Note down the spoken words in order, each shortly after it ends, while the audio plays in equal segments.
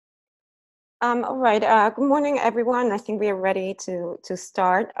All right. Good morning, everyone. I think we are ready to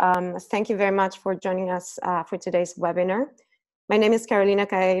start. Thank you very much for joining us for today's webinar. My name is Carolina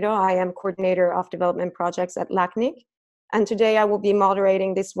Caeiro. I am Coordinator of Development Projects at LACNIC. And today I will be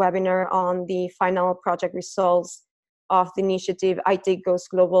moderating this webinar on the final project results of the initiative AYITIC Goes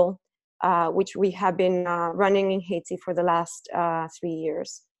Global, which we have been running in Haiti for the last 3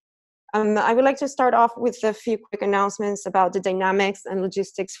 years. I would like to start off with a few quick announcements about the dynamics and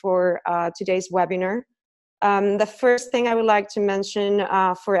logistics for today's webinar. The first thing I would like to mention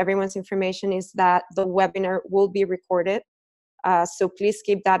for everyone's information is that the webinar will be recorded. So please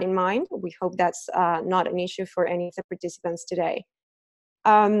keep that in mind. We hope that's not an issue for any of the participants today.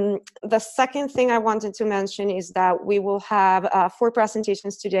 The second thing I wanted to mention is that we will have 4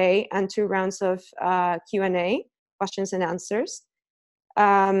 presentations today and 2 rounds of Q&A, questions and answers.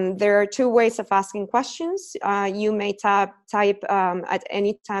 There are 2 ways of asking questions. You may type at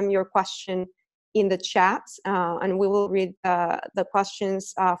any time your question in the chat, and we will read the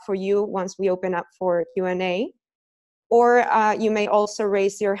questions for you once we open up for Q&A. Or you may also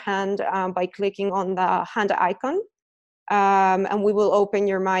raise your hand by clicking on the hand icon, and we will open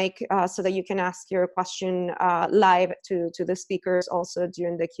your mic so that you can ask your question live to the speakers also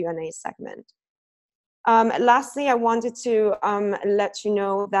during the Q&A segment. Lastly, I wanted to let you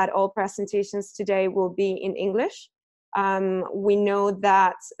know that all presentations today will be in English. We know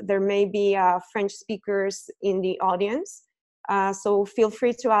that there may be French speakers in the audience, so feel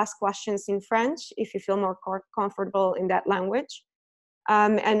free to ask questions in French if you feel more comfortable in that language.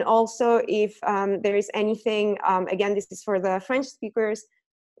 And also, if there is anything, again, this is for the French speakers,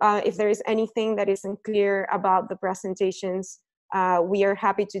 if there is anything that isn't clear about the presentations, we are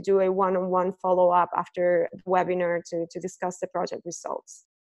happy to do a one-on-one follow-up after the webinar to discuss the project results.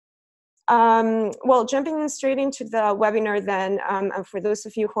 Well, jumping straight into the webinar then, and for those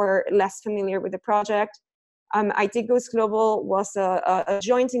of you who are less familiar with the project, AYITIC Goes Global was a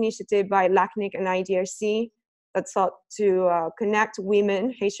joint initiative by LACNIC and IDRC that sought to connect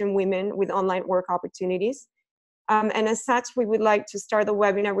women, Haitian women, with online work opportunities. And as such, we would like to start the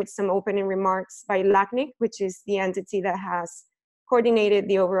webinar with some opening remarks by LACNIC, which is the entity that has coordinated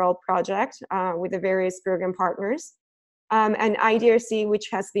the overall project with the various program partners, and IDRC, which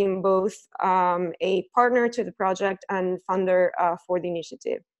has been both a partner to the project and funder for the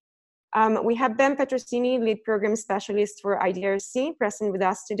initiative. We have Ben Petrosini, lead program specialist for IDRC, present with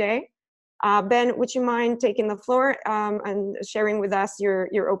us today. Ben, would you mind taking the floor and sharing with us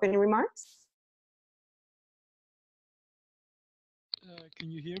your opening remarks?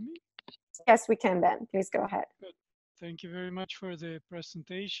 Can you hear me? Yes, we can, Ben. Please go ahead. Good. Thank you very much for the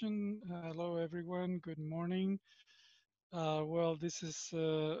presentation. Hello, everyone. Good morning. Well, this is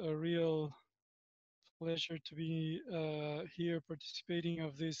a real pleasure to be here participating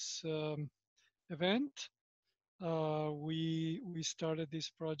of this event. We started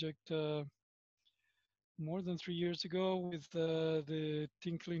this project more than 3 years ago with the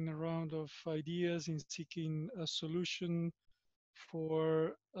tinkling around of ideas in seeking a solution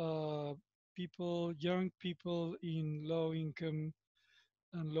for people, young people in low income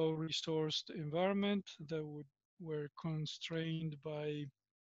and low resourced environment that were constrained by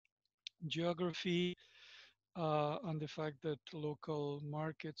geography and the fact that local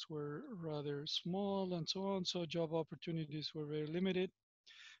markets were rather small and so on. So job opportunities were very limited.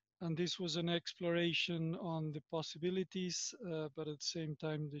 And this was an exploration on the possibilities, but at the same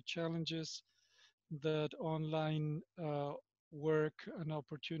time, the challenges that online work and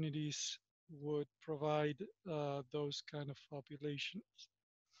opportunities would provide those kind of populations.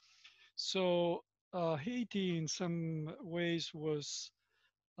 So Haiti in some ways was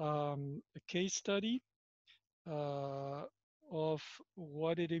a case study of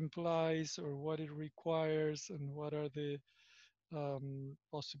what it implies or what it requires and what are the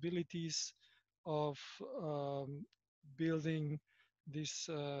possibilities of building these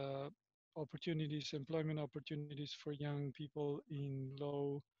opportunities, employment opportunities for young people in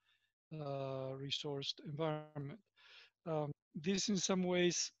low resourced environment. This in some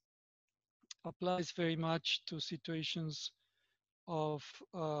ways applies very much to situations of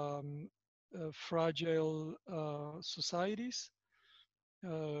fragile societies,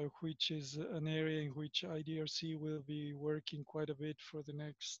 which is an area in which IDRC will be working quite a bit for the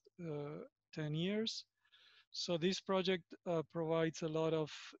next 10 years. So this project provides a lot of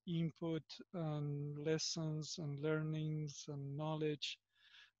input and lessons and learnings and knowledge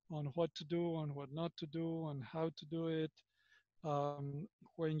on what to do, on what not to do, and how to do it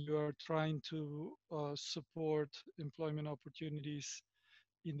when you are trying to support employment opportunities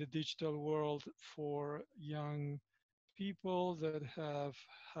in the digital world for young people that have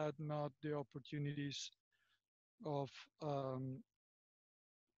had not the opportunities of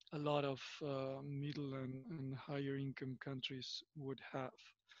a lot of middle and higher income countries would have.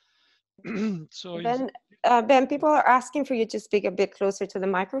 So Ben, people are asking for you to speak a bit closer to the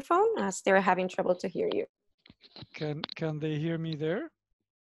microphone as they're having trouble to hear you. Can they hear me there?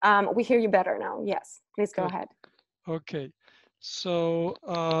 We hear you better now. Yes, please go ahead. Okay. So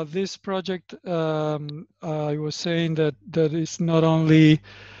this project, I was saying that is not only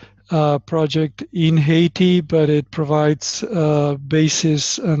a project in Haiti, but it provides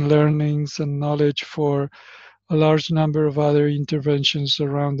basis and learnings and knowledge for a large number of other interventions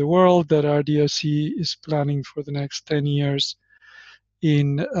around the world that RDRC is planning for the next 10 years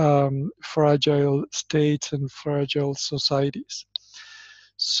in fragile states and fragile societies.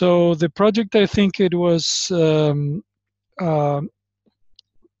 So the project, I think it was a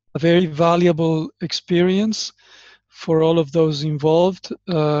very valuable experience for all of those involved,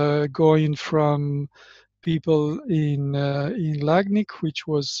 going from people in LACNIC, which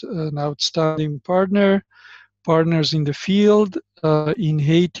was an outstanding partners in the field in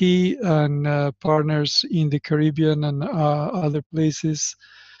Haiti, and partners in the Caribbean and other places,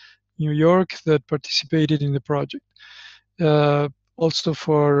 New York, that participated in the project. Also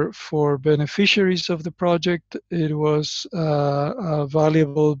for beneficiaries of the project, it was a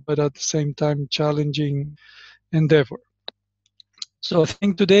valuable but at the same time challenging endeavor. So I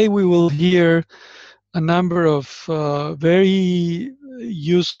think today we will hear a number of very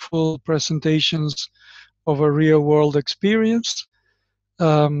useful presentations of a real world experience.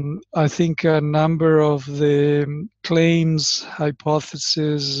 I think a number of the claims,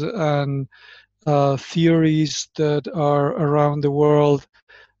 hypotheses, and theories that are around the world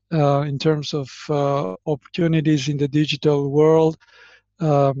in terms of opportunities in the digital world,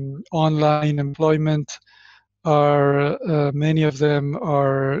 online employment, are many of them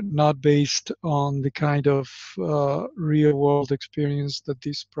are not based on the kind of real world experience that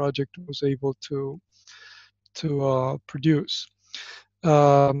this project was able to produce.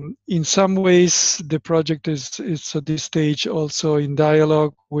 In some ways, the project is at this stage also in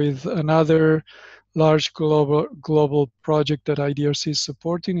dialogue with another large global project that IDRC is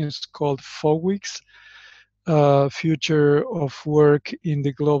supporting. It's called FOWIX, Future of Work in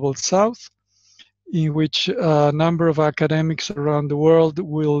the Global South, in which a number of academics around the world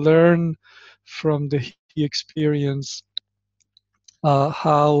will learn from the Haiti experience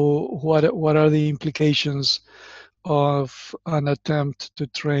what are the implications of an attempt to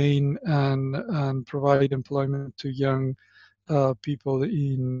train and provide employment to young people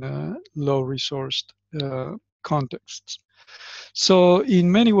in low-resourced contexts. So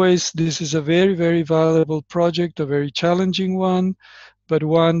in many ways, this is a very, very valuable project, a very challenging one, but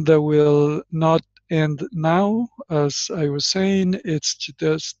one that will not end now. As I was saying, it's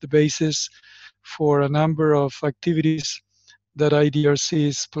just the basis for a number of activities that IDRC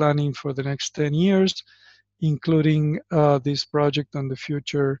is planning for the next 10 years, including this project on the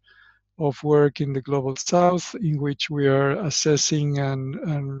future of work in the Global South, in which we are assessing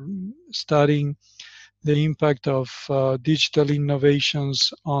and studying the impact of digital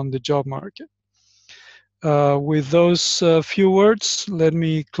innovations on the job market. With those few words, let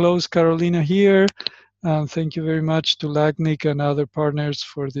me close, Carolina, here. And thank you very much to LACNIC and other partners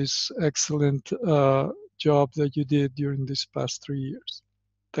for this excellent job that you did during these past 3 years.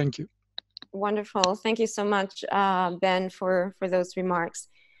 Thank you. Wonderful. Thank you so much, Ben, for those remarks.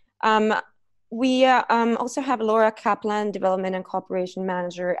 We also have Laura Kaplan, Development and Cooperation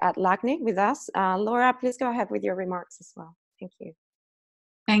Manager at LACNIC with us. Laura, please go ahead with your remarks as well. Thank you.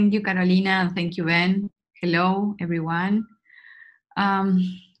 Thank you, Carolina, and thank you, Ben. Hello, everyone.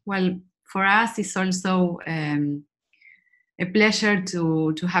 Well, for us, it's also a pleasure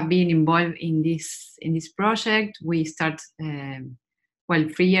to have been involved in this project. We started,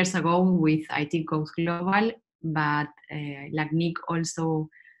 3 years ago with AYITIC Goes Global, but LACNIC also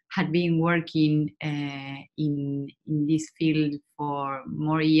had been working in this field for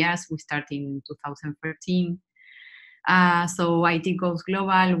more years. We started in 2013. So AYITIC Goes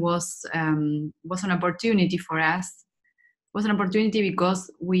Global was an opportunity for us. It was an opportunity because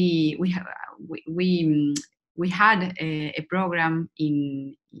we had a program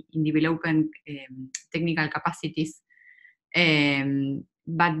in developing technical capacities,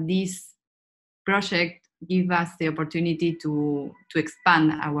 but this project gave us the opportunity to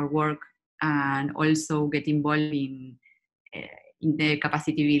expand our work and also get involved in the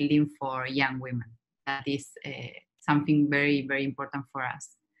capacity building for young women. That is something very, very important for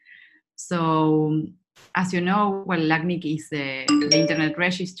us. So, as you know, well, LACNIC is the Internet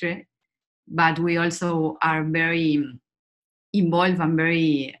registry, but we also are very involved and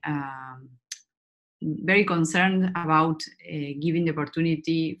very very concerned about giving the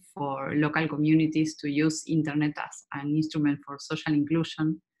opportunity for local communities to use internet as an instrument for social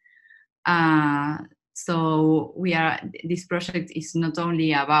inclusion. So this project is not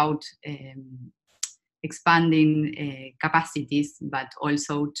only about expanding capacities, but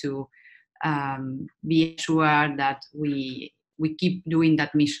also to be sure that we keep doing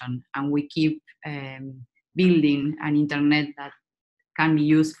that mission and we keep building an internet that can be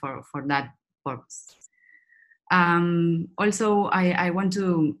used for that purpose. Also, I want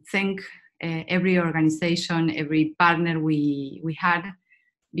to thank every organization, every partner we had,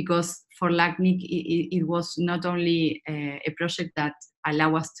 because for LACNIC it was not only a project that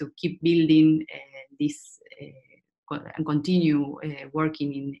allowed us to keep building this and continue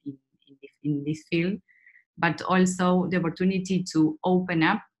working in this field, but also the opportunity to open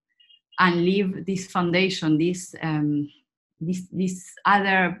up and leave this foundation, these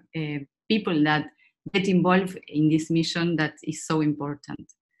other people that get involved in this mission that is so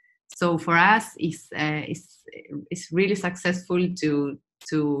important. So for us, it's really successful to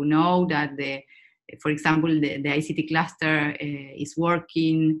know that for example, the ICT cluster is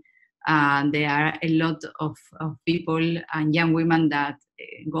working. There are a lot of people and young women that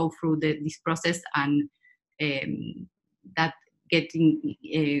go through this process and that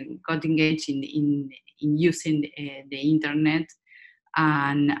got engaged in using the internet,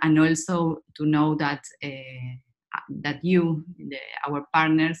 and also to know that our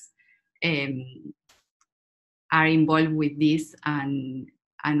partners are involved with this,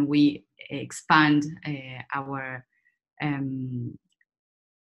 and we expand our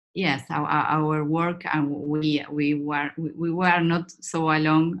work, and we were not so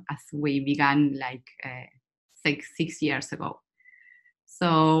alone as we began like 6 years ago.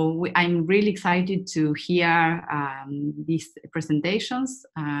 So I'm really excited to hear these presentations.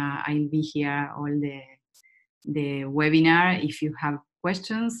 I'll be here all the webinar if you have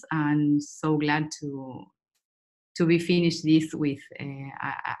questions, and so glad to be finished this with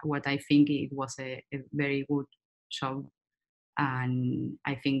what I think it was a very good show, and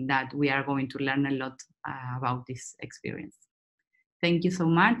I think that we are going to learn a lot about this experience. Thank you so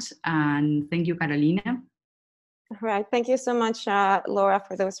much, and thank you, Carolina. All right, thank you so much, Laura,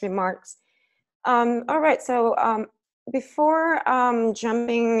 for those remarks. All right, so before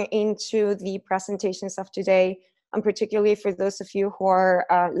jumping into the presentations of today, and particularly for those of you who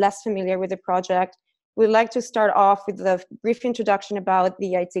are less familiar with the project, we'd like to start off with a brief introduction about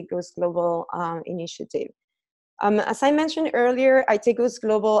the AYITIC Goes Global initiative. As I mentioned earlier, AYITIC Goes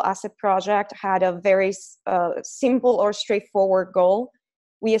Global as a project had a very simple or straightforward goal.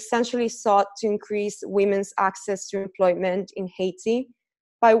 We essentially sought to increase women's access to employment in Haiti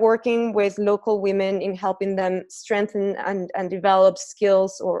by working with local women in helping them strengthen and develop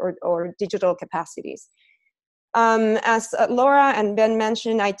skills or digital capacities. As Laura and Ben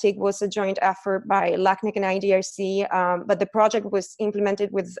mentioned, AYITIC was a joint effort by LACNIC and IDRC, but the project was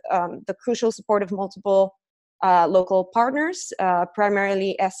implemented with the crucial support of multiple local partners,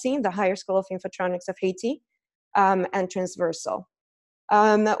 primarily ESIH, the Higher School of Infotronics of Haiti, and Transversal.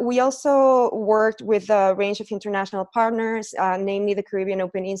 We also worked with a range of international partners, namely the Caribbean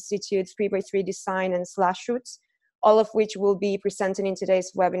Open Institute, 3x3 Design, and Slashshoots, all of which will be presented in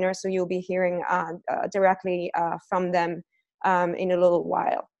today's webinar, so you'll be hearing directly from them in a little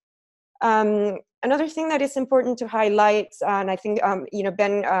while. Another thing that is important to highlight, and I think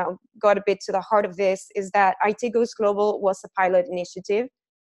Ben got a bit to the heart of this, is that AYITIC Goes Global was a pilot initiative.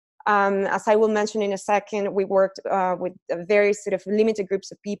 As I will mention in a second, we worked with very sort of limited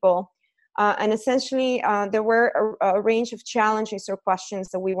groups of people. And essentially, there were a range of challenges or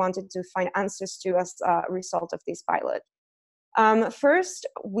questions that we wanted to find answers to as a result of this pilot. First,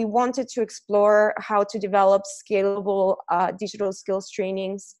 we wanted to explore how to develop scalable digital skills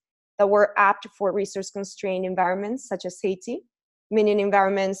trainings that were apt for resource-constrained environments, such as Haiti, meaning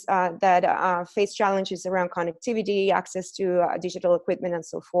environments that face challenges around connectivity, access to digital equipment, and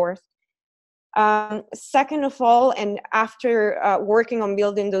so forth. Second of all, and after working on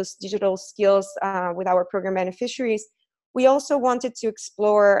building those digital skills with our program beneficiaries, we also wanted to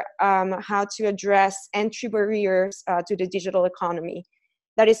explore how to address entry barriers to the digital economy.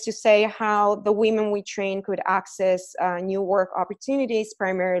 That is to say, how the women we train could access new work opportunities,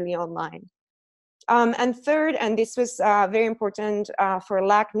 primarily online. And third, and this was very important for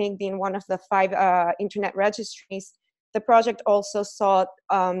LACNIC being one of the 5 internet registries, the project also sought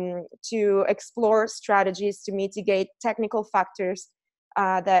to explore strategies to mitigate technical factors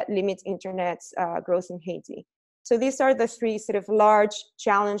that limit internet's growth in Haiti. So these are the three sort of large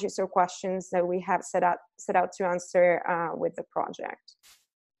challenges or questions that we have set out to answer with the project.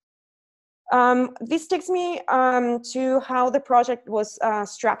 This takes me to how the project was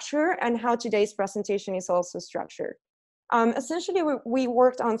structured and how today's presentation is also structured. Essentially, we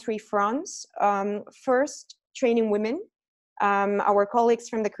worked on three fronts. First, training women. Our colleagues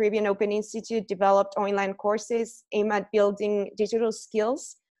from the Caribbean Open Institute developed online courses aimed at building digital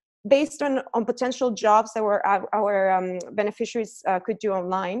skills based on potential jobs that our beneficiaries could do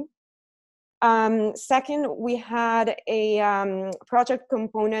online. Second, we had a project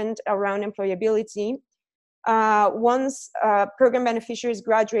component around employability. Once program beneficiaries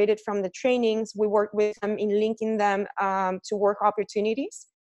graduated from the trainings, we worked with them in linking them to work opportunities.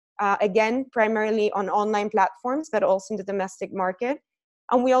 Again, primarily on online platforms, but also in the domestic market.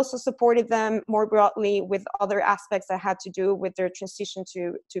 And we also supported them more broadly with other aspects that had to do with their transition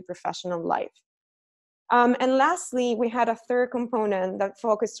to professional life. And lastly, we had a third component that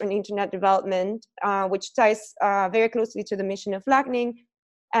focused on internet development, which ties very closely to the mission of LACNIC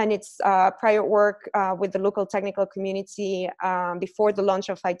and its prior work with the local technical community before the launch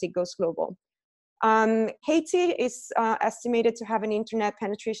of AYITIC Goes Global. Haiti is estimated to have an internet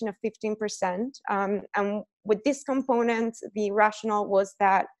penetration of 15%. And with this component, the rationale was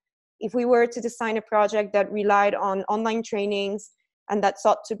that if we were to design a project that relied on online trainings and that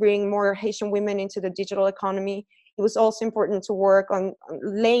sought to bring more Haitian women into the digital economy, it was also important to work on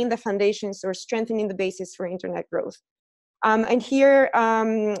laying the foundations or strengthening the basis for internet growth. And here,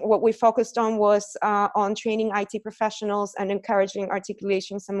 what we focused on was on training IT professionals and encouraging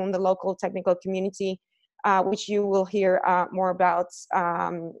articulations among the local technical community, which you will hear more about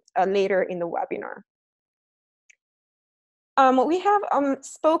later in the webinar. We have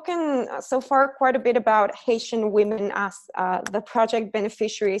spoken so far quite a bit about Haitian women as the project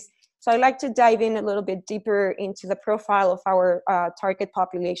beneficiaries. So I'd like to dive in a little bit deeper into the profile of our target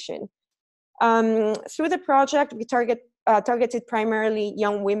population. Through the project, we targeted primarily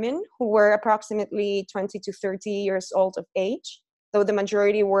young women who were approximately 20 to 30 years old of age, though the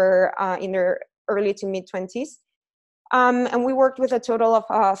majority were in their early to mid-20s. And we worked with a total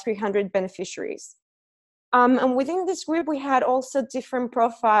of 300 beneficiaries. And within this group, we had also different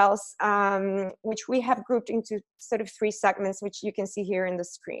profiles, which we have grouped into sort of three segments, which you can see here in the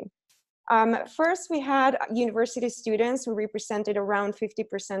screen. First, we had university students who represented around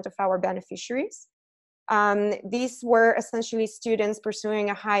 50% of our beneficiaries. These were essentially students pursuing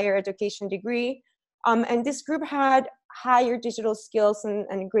a higher education degree. And this group had higher digital skills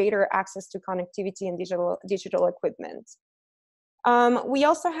and greater access to connectivity and digital equipment. We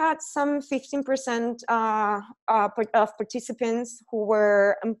also had some 15% of participants who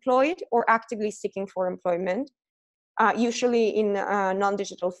were employed or actively seeking for employment, usually in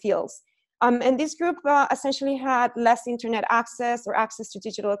non-digital fields. And this group essentially had less internet access or access to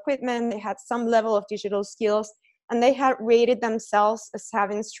digital equipment. They had some level of digital skills, and they had rated themselves as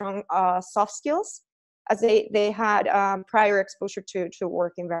having strong soft skills, as they had prior exposure to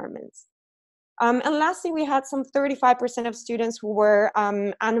work environments. And lastly, we had some 35% of students who were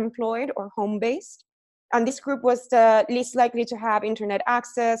unemployed or home-based. And this group was the least likely to have internet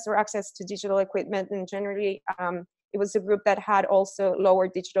access or access to digital equipment, and generally, it was a group that had also lower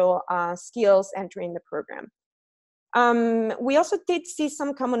digital skills entering the program. We also did see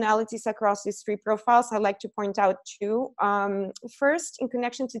some commonalities across these three profiles. I'd like to point out two. First, in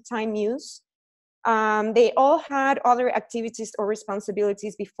connection to time use, they all had other activities or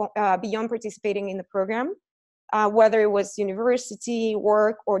responsibilities beyond participating in the program, whether it was university,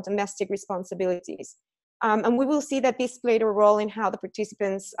 work, or domestic responsibilities. And we will see that this played a role in how the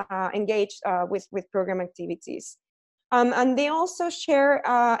participants engaged with program activities. And they also share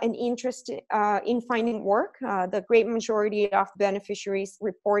an interest in finding work. The great majority of beneficiaries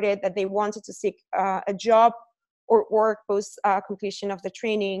reported that they wanted to seek a job or work post completion of the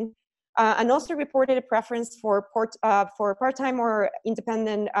training, and also reported a preference for part-time or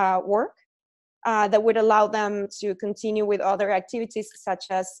independent work that would allow them to continue with other activities such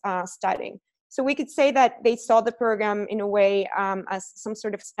as studying. So we could say that they saw the program in a way as some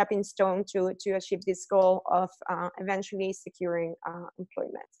sort of stepping stone to achieve this goal of eventually securing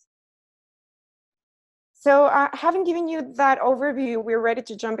employment. So having given you that overview, we're ready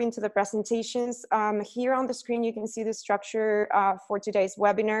to jump into the presentations. Here on the screen, you can see the structure for today's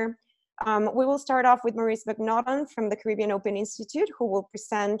webinar. We will start off with Maurice McNaughton from the Caribbean Open Institute, who will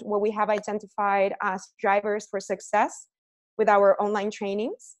present what we have identified as drivers for success with our online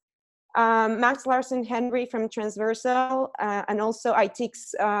trainings. Max Larson Henry from Transversal and also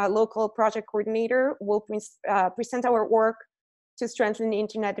AYITIC's local project coordinator will present our work to strengthen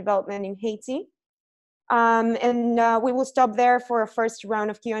internet development in Haiti. We will stop there for a first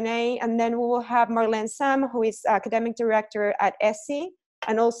round of Q&A, and then we will have Marlene Sam, who is academic director at ESI,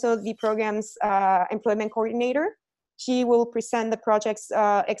 and also the program's employment coordinator. She will present the project's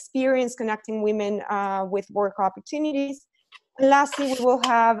experience connecting women with work opportunities. And lastly, we will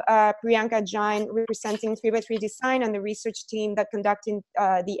have Priyanka Jain representing 3x3 Design and the research team that conducted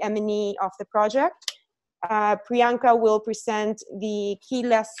the M&E of the project. Priyanka will present the key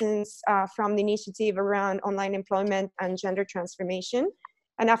lessons from the initiative around online employment and gender transformation.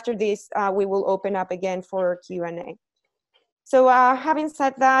 And after this, we will open up again for Q&A. So having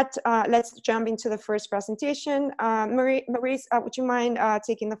said that, let's jump into the first presentation. Maurice, would you mind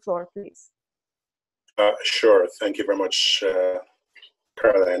taking the floor, please? Sure. Thank you very much,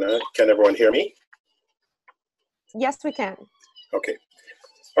 Carolina. Can everyone hear me? Yes, we can. Okay.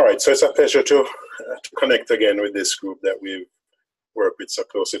 All right. So it's a pleasure to connect again with this group that we've worked with so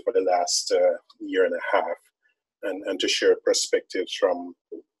closely for the last year and a half, and to share perspectives from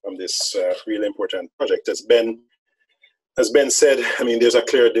this really important project. As Ben said, I mean, there's a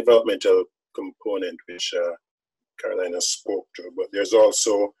clear developmental component which Carolina spoke to, but there's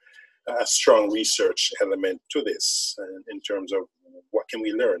also a strong research element to this in terms of what can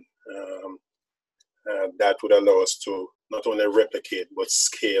we learn that would allow us to not only replicate but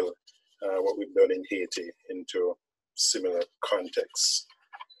scale what we've done in Haiti into similar contexts.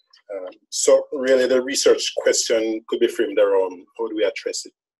 So really the research question could be framed around how do we address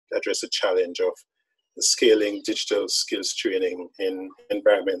the challenge of scaling digital skills training in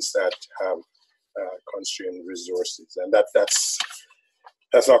environments that have constrained resources. And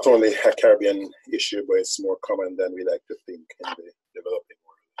that's not only a Caribbean issue, but it's more common than we like to think in the developing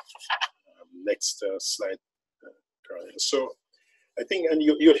world. Next slide, Caroline. So I think, and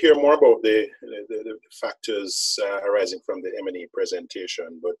you'll hear more about the factors arising from the M&E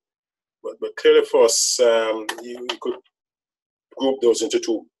presentation, but clearly for us, you could group those into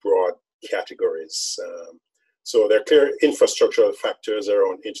two broad categories. So there are clear infrastructural factors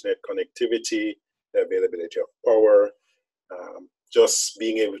around internet connectivity, the availability of power, just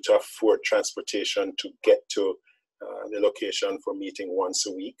being able to afford transportation to get to the location for meeting once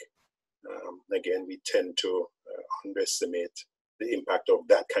a week. Again, we tend to underestimate the impact of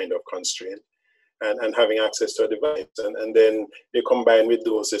that kind of constraint, and having access to a device. And then you combine with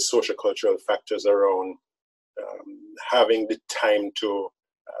those the social cultural factors around having the time to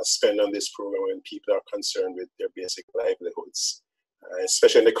spend on this program when people are concerned with their basic livelihoods,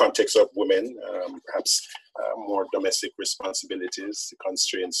 especially in the context of women, perhaps more domestic responsibilities, the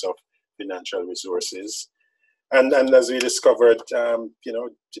constraints of financial resources. And as we discovered,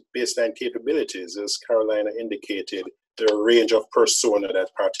 baseline capabilities, as Carolina indicated, there are a range of persona that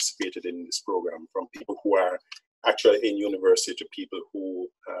participated in this program, from people who are actually in university to people who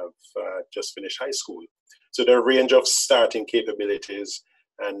have just finished high school. So there are a range of starting capabilities,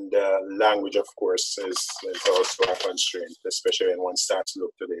 and language, of course, is also a constraint, especially when one starts to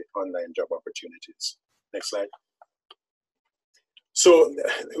look to the online job opportunities. Next slide. So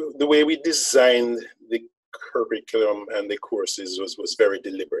the way we designed the curriculum and the courses was very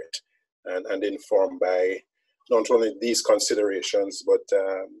deliberate and informed by not only these considerations, but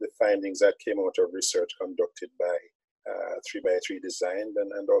the findings that came out of research conducted by 3x3 Design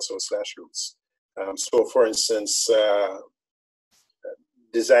and also Roots. So for instance,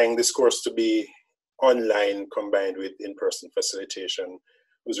 designing this course to be online combined with in-person facilitation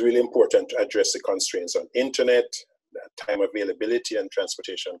was really important to address the constraints on internet, time availability, and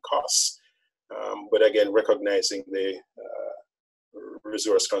transportation costs. But again, recognizing the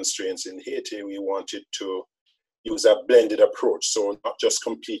resource constraints in Haiti, we wanted to use a blended approach. So not just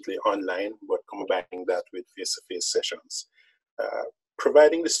completely online, but combining that with face-to-face sessions.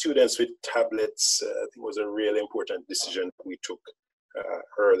 Providing the students with tablets I think was a really important decision we took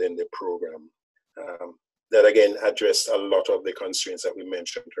early in the program. That again addressed a lot of the constraints that we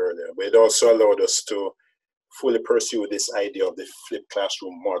mentioned earlier, but it also allowed us to fully pursue this idea of the flipped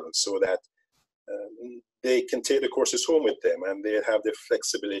classroom model, so that they can take the courses home with them and they have the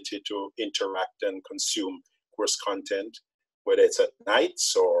flexibility to interact and consume course content, whether it's at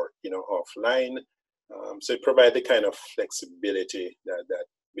nights or offline. So it provided the kind of flexibility that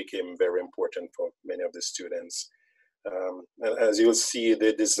became very important for many of the students. And as you'll see,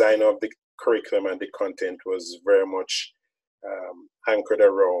 the design of the curriculum and the content was very much anchored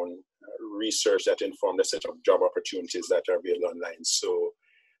around research that informed a set of job opportunities that are available online. So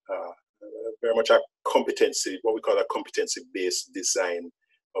very much a competency, what we call a competency-based design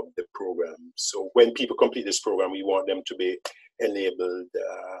of the program. So when people complete this program, we want them to be enabled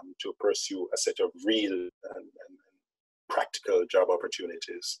to pursue a set of real and practical job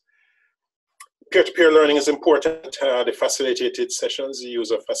opportunities. Peer-to-peer learning is important. The facilitated sessions, the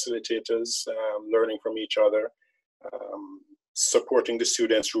use of facilitators, learning from each other, supporting the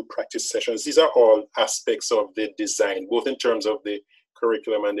students through practice sessions. These are all aspects of the design, both in terms of the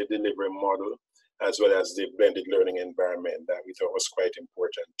curriculum and the delivery model, as well as the blended learning environment that we thought was quite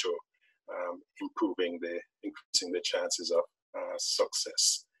important to increasing the chances of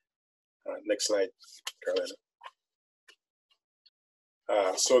success. Next slide, Carolina.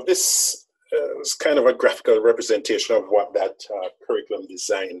 So this is kind of a graphical representation of what that curriculum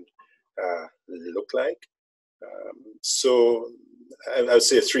design looked like. So I'll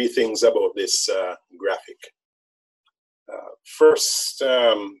say three things about this graphic. First,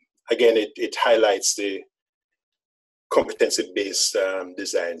 again, it highlights the competency-based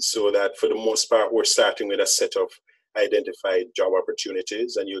design, so that for the most part, we're starting with a set of identified job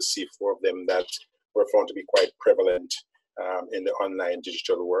opportunities, and you'll see 4 of them that were found to be quite prevalent in the online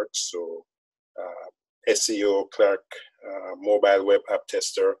digital work. So SEO clerk, mobile web app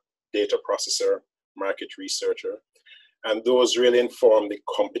tester, data processor, market researcher. And those really inform the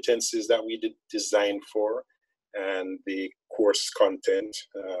competencies that we did design for and the course content.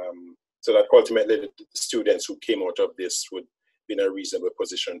 So that ultimately the students who came out of this would be in a reasonable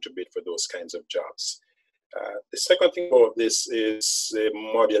position to bid for those kinds of jobs. The second thing about this is the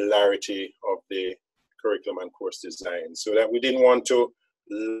modularity of the curriculum and course design, so that we didn't want to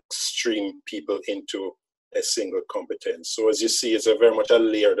stream people into a single competence. So as you see, it's a very much a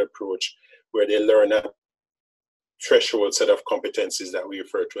layered approach where they learn a threshold set of competencies that we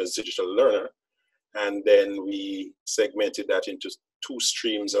refer to as digital learner. And then we segmented that into 2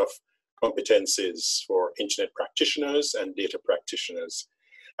 streams of competencies for internet practitioners and data practitioners.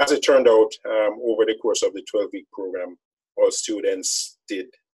 As it turned out, over the course of the 12-week program, all students did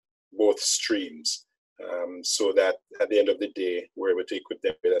both streams, so that at the end of the day, we're able to equip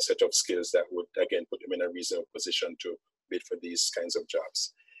them with a set of skills that would, again, put them in a reasonable position to bid for these kinds of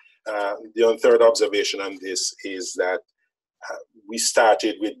jobs. The third observation on this is that we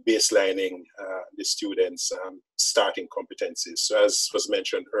started with baselining the students' starting competencies. So as was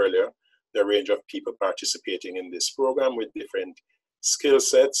mentioned earlier, the range of people participating in this program with different skill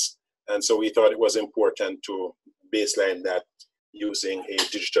sets. And so we thought it was important to baseline that using a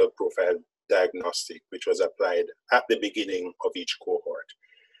digital profile diagnostic, which was applied at the beginning of each cohort.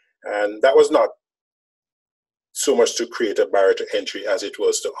 And that was not so much to create a barrier to entry as it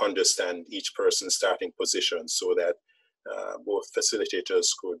was to understand each person's starting position, so that both facilitators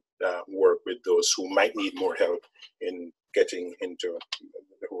could work with those who might need more help in getting into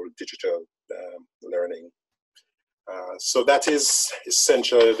the whole digital learning. So that is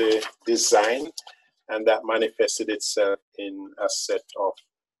essentially the design, and that manifested itself in a set of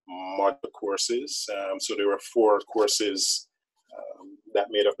module courses. So there were 4 courses that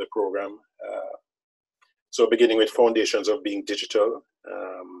made up the program. So beginning with Foundations of Being Digital,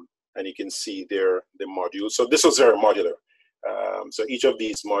 and you can see there the modules. So this was very modular. So each of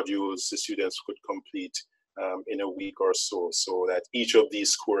these modules the students could complete in a week or so, so that each of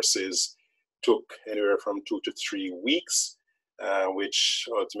these courses took anywhere from 2 to 3 weeks, which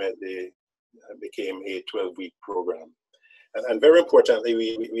ultimately became a 12-week program. And very importantly,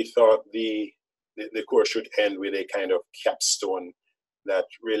 we thought the course should end with a kind of capstone that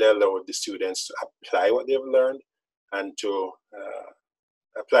really allowed the students to apply what they've learned and to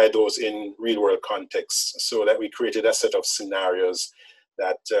apply those in real-world contexts, so that we created a set of scenarios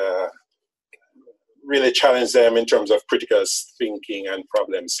that really challenge them in terms of critical thinking and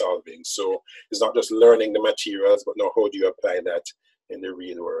problem solving. So it's not just learning the materials, but now how do you apply that in the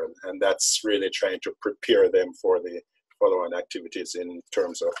real world? And that's really trying to prepare them for the follow-on activities in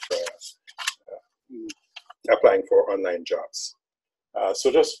terms of applying for online jobs.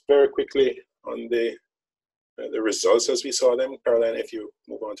 So just very quickly on the results as we saw them. Caroline, if you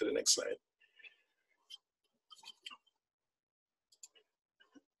move on to the next slide.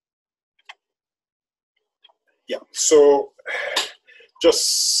 Yeah, so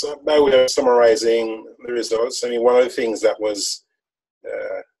just by way of summarizing the results, I mean, one of the things that was,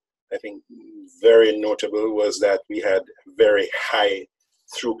 I think, very notable was that we had very high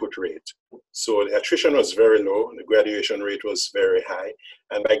throughput rate. So the attrition was very low, the graduation rate was very high.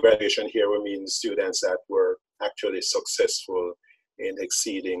 And by graduation here, we mean students that were actually successful in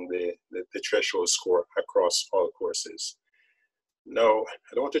exceeding the threshold score across all courses. Now,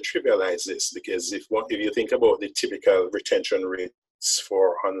 I don't want to trivialize this, because if you think about the typical retention rates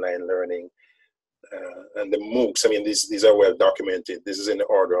for online learning and the MOOCs, I mean, these are well documented. This is in the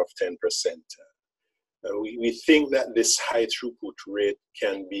order of 10%. We think that this high throughput rate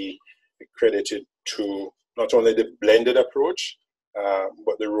can be credited to not only the blended approach,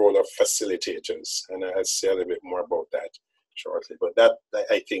 but the role of facilitators. And I'll say a little bit more about that shortly. But that,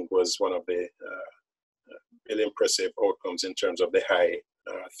 I think, was one of the really impressive outcomes in terms of the high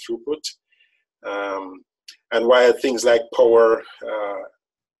throughput. And while things like power,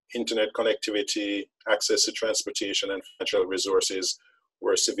 internet connectivity, access to transportation, and financial resources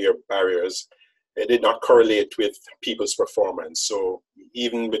were severe barriers, it did not correlate with people's performance. So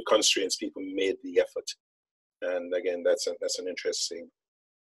even with constraints, people made the effort. And again, that's an interesting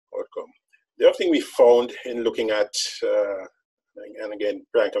outcome. The other thing we found in looking at, and again,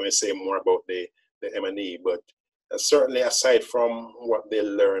 Brian can say more about the M&E, but certainly aside from what they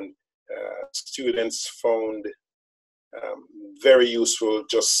learned, students found very useful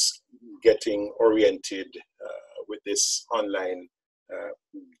just getting oriented with this online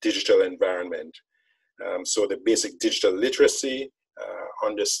digital environment. So the basic digital literacy,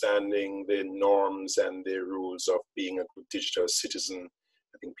 understanding the norms and the rules of being a good digital citizen.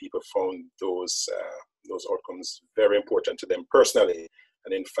 I think people found those outcomes very important to them personally.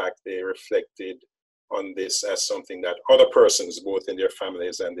 And in fact, they reflected on this as something that other persons, both in their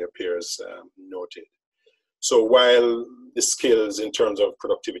families and their peers, noted. So while the skills in terms of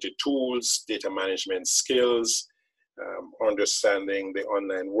productivity tools, data management skills, understanding the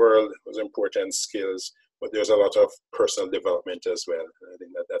online world was important skills, but there's a lot of personal development as well. I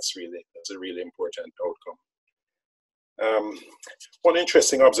think that's a really important outcome. One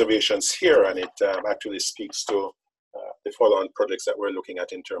interesting observations here, and it actually speaks to the follow-on projects that we're looking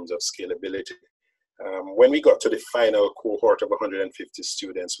at in terms of scalability. When we got to the final cohort of 150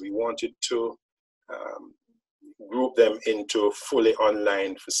 students, we wanted to group them into fully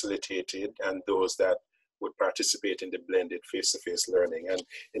online facilitated and those that would participate in the blended face-to-face learning. And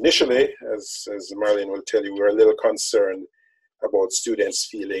initially, as Marlene will tell you, we were a little concerned about students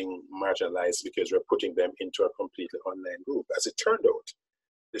feeling marginalized because we're putting them into a completely online group. As it turned out,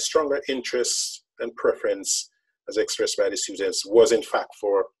 the stronger interest and preference as expressed by the students was in fact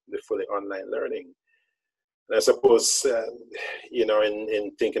for the fully online learning. And I suppose,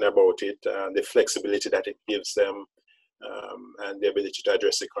 in thinking about it, the flexibility that it gives them and the ability to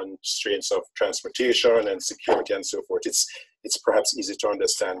address the constraints of transportation and security and so forth, it's perhaps easy to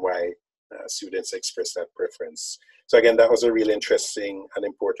understand why students express that preference. So again, that was a really interesting and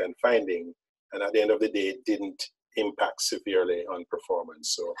important finding. And at the end of the day, it didn't impact severely on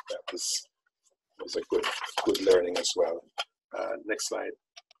performance. So that was a good learning as well. Next slide,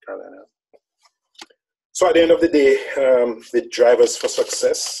 Carolina. So at the end of the day, the drivers for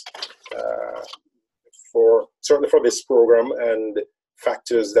success, certainly for this program, and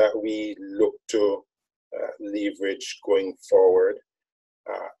factors that we look to leverage going forward.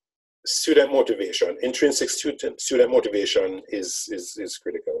 Student motivation, intrinsic student motivation is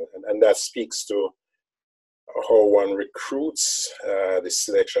critical, and that speaks to how one recruits, the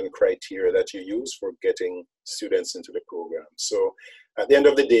selection criteria that you use for getting students into the program. So at the end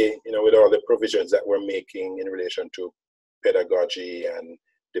of the day, with all the provisions that we're making in relation to pedagogy and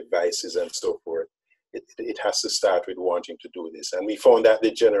devices and so forth, it has to start with wanting to do this. And we found that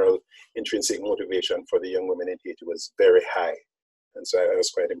the general intrinsic motivation for the young women in Haiti was very high. And so I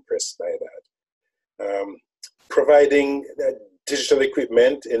was quite impressed by that. Providing digital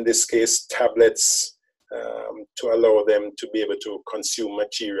equipment, in this case, tablets, to allow them to be able to consume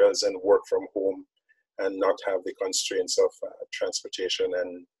materials and work from home and not have the constraints of transportation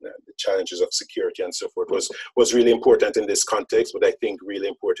and the challenges of security and so forth was really important in this context, but I think really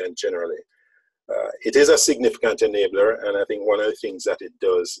important generally. It is a significant enabler, and I think one of the things that it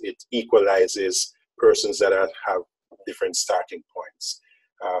does, it equalizes persons that have different starting points.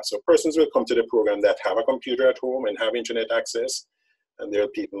 So persons will come to the program that have a computer at home and have internet access, and there are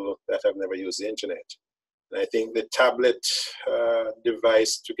people that have never used the internet. And I think the tablet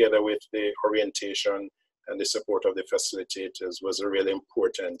device, together with the orientation and the support of the facilitators, was a really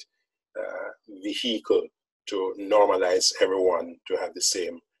important vehicle to normalize everyone to have the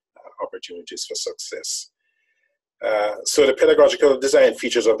same opportunities for success. So the pedagogical design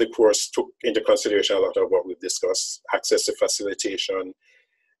features of the course took into consideration a lot of what we've discussed: access to facilitation,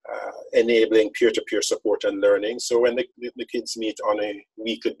 enabling peer-to-peer support and learning. So when the kids meet on a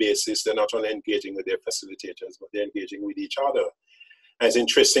weekly basis, they're not only engaging with their facilitators, but they're engaging with each other. And it's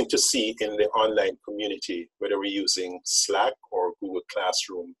interesting to see in the online community, whether we're using Slack or Google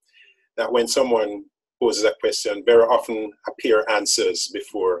Classroom, that when someone poses a question, very often a peer answers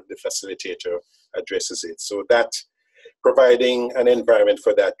before the facilitator addresses it. So that providing an environment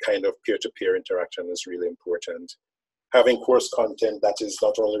for that kind of peer-to-peer interaction is really important. Having course content that is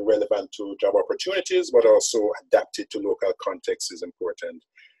not only relevant to job opportunities, but also adapted to local contexts is important.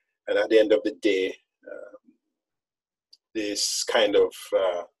 And at the end of the day, this kind of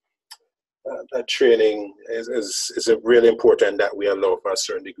training is really important that we allow for a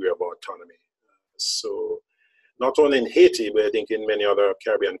certain degree of autonomy. So not only in Haiti, but I think in many other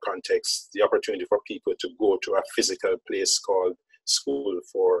Caribbean contexts, the opportunity for people to go to a physical place called school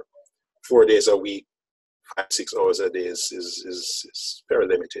for 4 days a week, 5-6 hours a day is very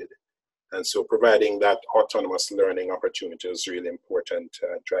limited. And so providing that autonomous learning opportunity is really important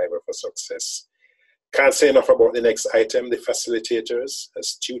driver for success. Can't say enough about the next item, the facilitators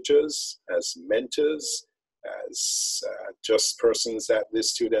as tutors, as mentors, as just persons that the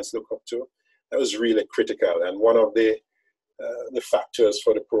students look up to. That was really critical. And one of the factors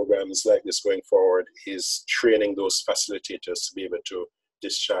for the programs like this going forward is training those facilitators to be able to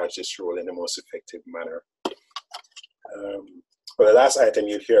discharge this role in the most effective manner. For the last item,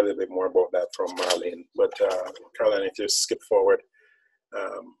 you'll hear a little bit more about that from Marlene. But Caroline, if you skip forward,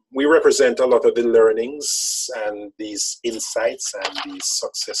 we represent a lot of the learnings and these insights and these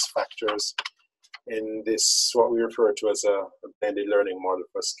success factors in this, what we refer to as a blended learning model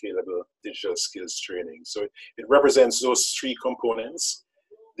for scalable digital skills training. So it represents those three components,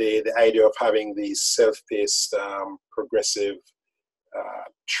 the idea of having these self-paced, progressive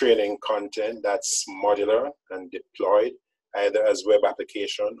training content that's modular and deployed, either as web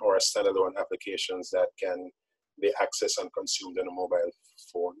application or as standalone applications that can be accessed and consumed on a mobile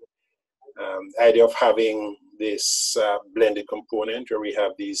phone. The idea of having this blended component where we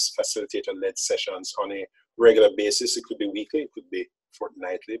have these facilitator-led sessions on a regular basis. It could be weekly, it could be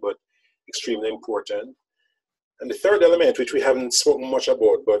fortnightly, but extremely important. And the third element, which we haven't spoken much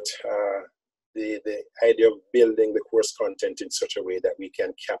about, but the idea of building the course content in such a way that we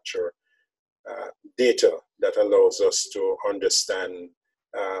can capture data that allows us to understand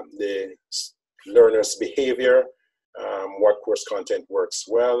the learner's behavior, what course content works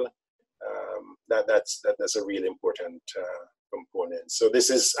well. That's a really important component. So this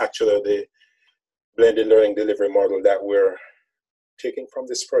is actually the blended learning delivery model that we're taking from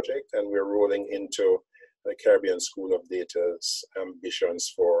this project, and we're rolling into the Caribbean School of Data's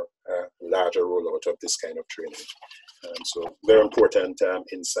ambitions for a larger rollout of this kind of training. So very important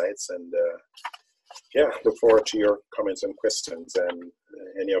insights, and yeah, look forward to your comments and questions and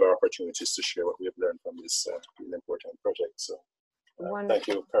any other opportunities to share what we have learned from this really important project. So thank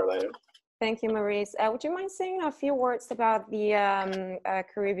you, Caroline. Thank you, Maurice. Would you mind saying a few words about the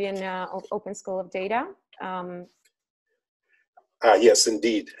Caribbean Open School of Data? Yes,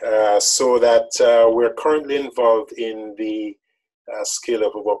 indeed. So that we're currently involved in the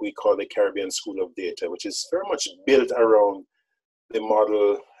scale-up of what we call the Caribbean School of Data, which is very much built around the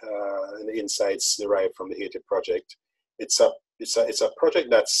model and the insights derived from the Haiti project. It's a project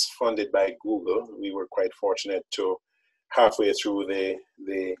that's funded by Google. We were quite fortunate to halfway through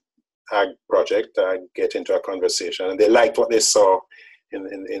the AG project get into a conversation, and they liked what they saw in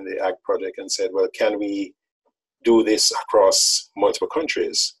the AG project and said, well, can we do this across multiple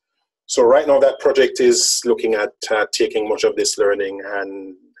countries? So right now that project is looking at taking much of this learning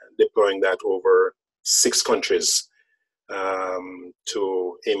and deploying that over 6 countries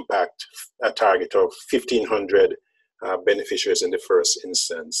to impact a target of 1,500 beneficiaries in the first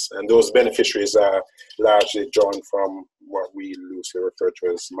instance. And those beneficiaries are largely drawn from what we loosely refer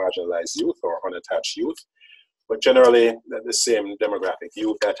to as marginalized youth or unattached youth, but generally the same demographic,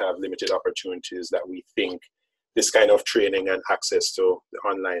 youth that have limited opportunities that we think this kind of training and access to the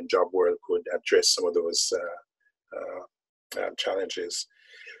online job world could address some of those challenges.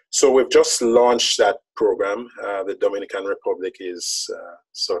 So we've just launched that program. The Dominican Republic is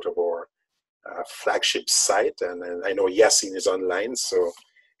sort of our flagship site, and I know Yassine is online, so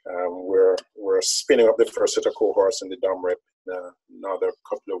we're spinning up the first set of cohorts in the Dom Rep in another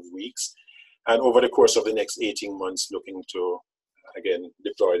couple of weeks, and over the course of the next 18 months looking to again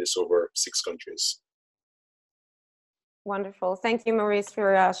deploy this over 6 countries. Wonderful. Thank you, Maurice,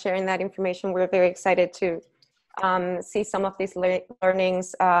 for sharing that information. We're very excited to see some of these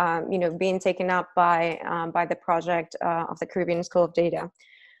learnings being taken up by the project of the Caribbean School of Data.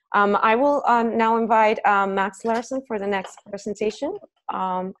 I will now invite Max Larson for the next presentation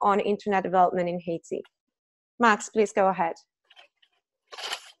on internet development in Haiti. Max, please go ahead.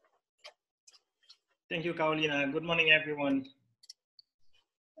 Thank you, Carolina. Good morning, everyone.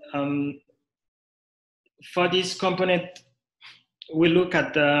 For this component, we look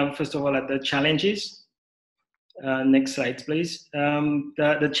at, first of all, at the challenges. Next slide, please.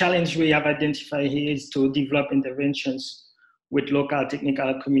 The challenge we have identified here is to develop interventions with local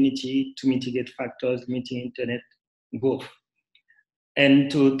technical community to mitigate factors limiting internet growth.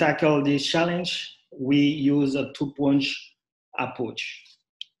 And to tackle this challenge, we use a 2-pronged approach.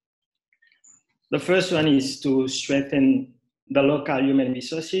 The first one is to strengthen the local human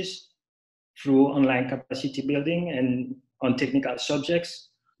resources through online capacity building and on technical subjects.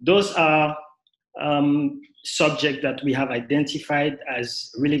 Those are subjects that we have identified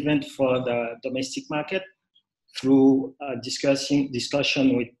as relevant for the domestic market through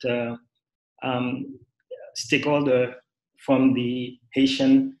discussion with stakeholders from the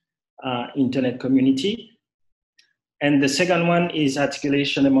Haitian internet community. And the second one is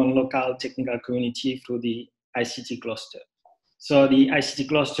articulation among local technical community through the ICT cluster. So the ICT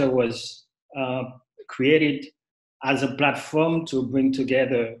cluster was created as a platform to bring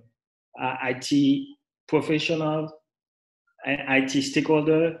together IT professionals, IT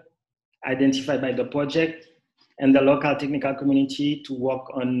stakeholders identified by the project, and the local technical community to work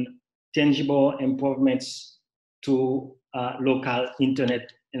on tangible improvements to local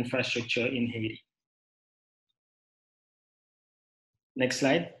internet infrastructure in Haiti. Next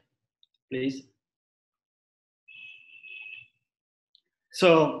slide, please.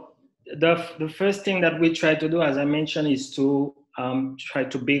 So the first thing that we try to do, as I mentioned, is to try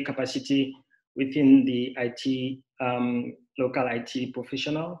to build capacity within the IT, local IT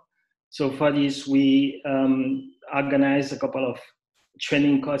professional. So for this, we organize a couple of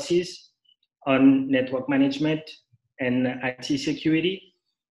training courses on network management and IT security.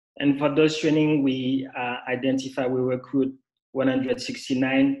 And for those training, we recruit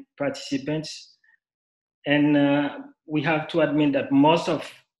 169 participants. And we have to admit that most of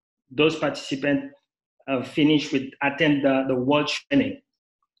those participants attend the world training,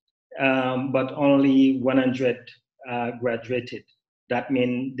 but only 100 graduated. That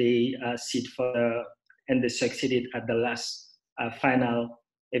means they sit for and they succeeded at the last final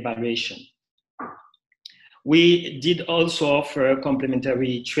evaluation. We did also offer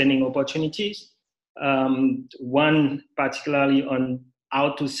complementary training opportunities. One particularly on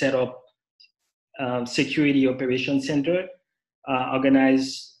how to set up security operations center,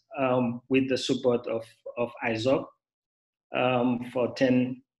 organized with the support of ISOC for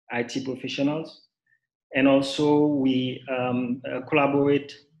 10 IT professionals. And also we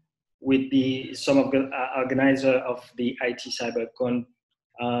collaborate with some of the organizers of the IT CyberCon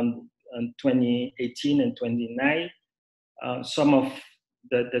in 2018 and 2019. Some of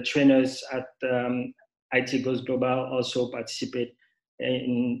the trainers at AYITIC Goes Global also participate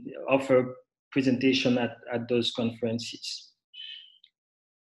and offer presentation at those conferences.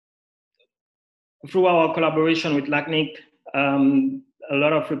 Through our collaboration with LACNIC, a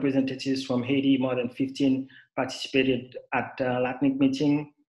lot of representatives from Haiti, more than 15, participated at LACNIC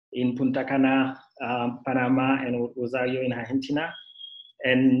meeting in Punta Cana, Panama, and Rosario in Argentina.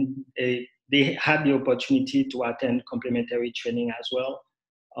 And they had the opportunity to attend complementary training as well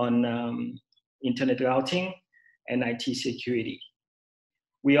on internet routing and IT security.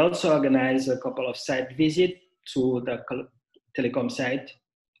 We also organized a couple of site visits to the telecom site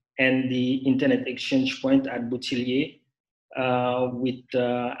and the internet exchange point at Boutillier with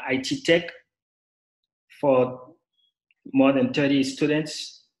IT Tech for more than 30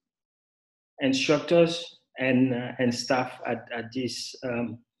 students, instructors, and staff at this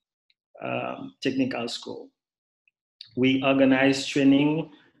technical school. We organized training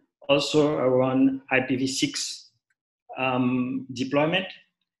also around IPv6 deployment,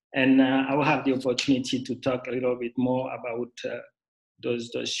 and I will have the opportunity to talk a little bit more about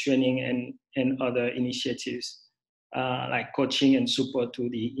those training and other initiatives like coaching and support to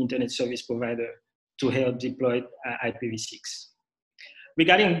the internet service provider to help deploy IPv6.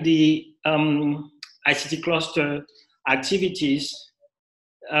 Regarding the ICT cluster activities,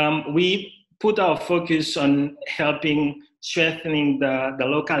 we put our focus on helping strengthening the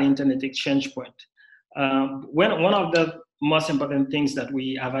local internet exchange point. One of the most important things that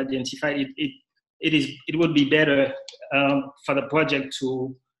we have identified, it would be better for the project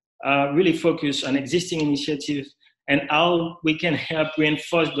to really focus on existing initiatives and how we can help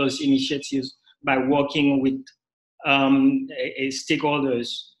reinforce those initiatives by working with stakeholders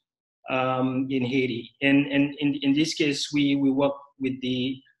in Haiti. And in this case, we work with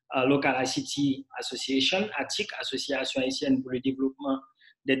the local ICT association, AYITIC, Association Haitienne pour le développement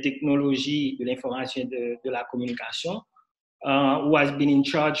des technologies de l'information et de la communication, who has been in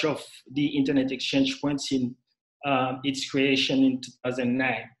charge of the internet exchange points in its creation in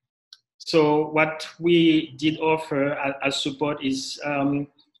 2009. So what we did offer as support is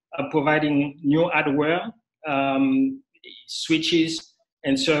providing new hardware, switches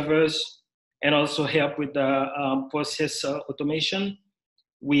and servers, and also help with the process automation.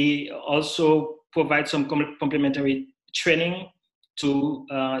 We also provide some complementary training to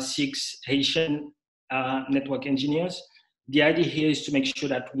 6 Haitian network engineers. The idea here is to make sure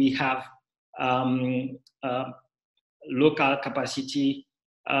that we have local capacity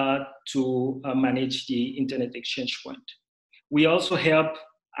to manage the internet exchange point. We also help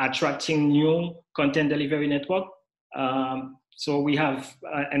attracting new content delivery network. So we have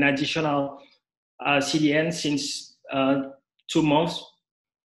an additional CDN since 2 months,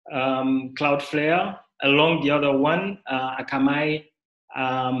 Cloudflare, along the other one, Akamai,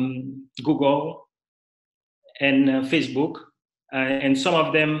 Google, and Facebook. And some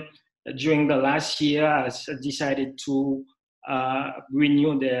of them during the last year has decided to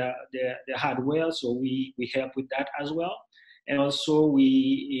renew their hardware, so we help with that as well. And also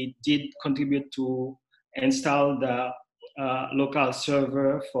we did contribute to install the local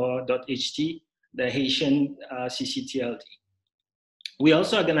server for .ht, the Haitian CCTLD. We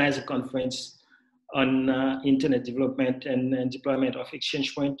also organize a conference on internet development and deployment of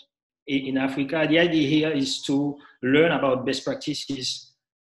exchange point in Africa. The idea here is to learn about best practices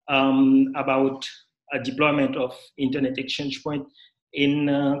about a deployment of internet exchange point in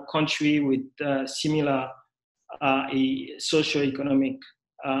a country with similar a socio-economic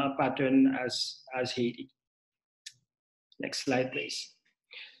pattern as Haiti. Next slide, please.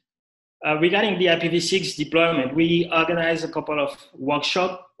 Regarding the IPv6 deployment, we organized a couple of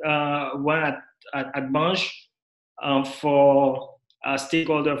workshops, one at Bange for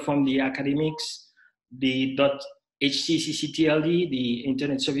stakeholders from the academics, the .HT/CCTLD, the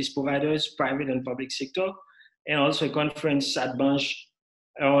internet service providers, private and public sector, and also a conference at Bange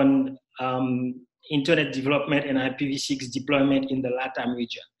on internet development and IPv6 deployment in the LATAM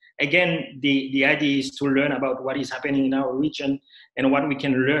region. Again, the idea is to learn about what is happening in our region and what we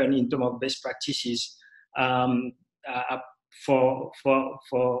can learn in terms of best practices for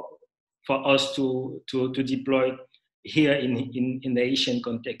us to deploy here in the Asian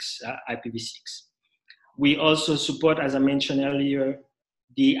context, IPv6. We also support, as I mentioned earlier,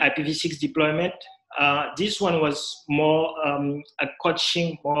 the IPv6 deployment. This one was more a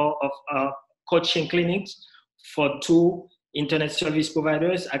coaching, more of coaching clinics for 2 internet service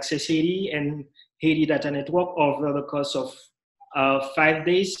providers, Access Haiti and Haiti Data Network, over the course of 5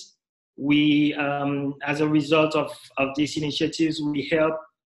 days. We, as a result of these initiatives, we help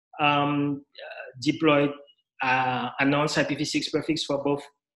deploy announced IPv6 prefix for both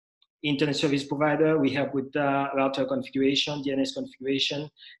internet service provider. We help with router configuration, DNS configuration,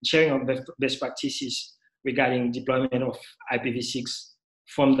 sharing of best practices regarding deployment of IPv6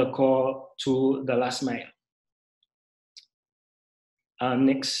 from the core to the last mile.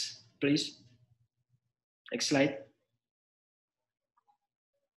 Next, please. Next slide.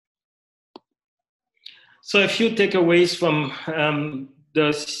 So a few takeaways from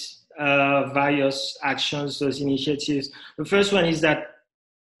those various actions, those initiatives. The first one is that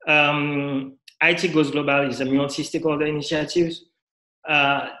AYITIC Goes Global is a multi-stakeholder initiative.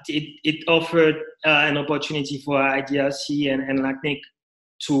 It offered an opportunity for IDRC and LACNIC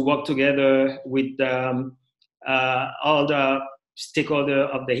to work together with all the stakeholders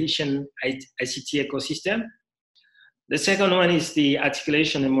of the Haitian ICT ecosystem. The second one is the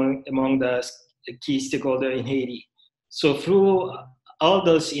articulation among the key stakeholders in Haiti. So through all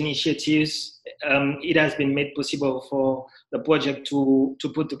those initiatives, it has been made possible for the project to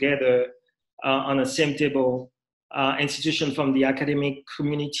put together on the same table institutions from the academic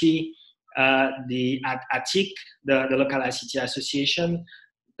community, the AYITIC, the local ICT association,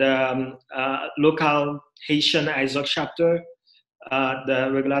 the local Haitian ESIH chapter,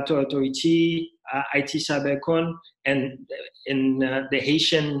 the regulatory authority, IT CyberCon, and the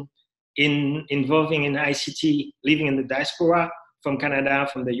Haitian involving in ICT, living in the diaspora, from Canada,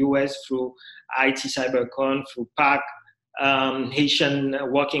 from the US, through IT CyberCon, through PAC, Haitian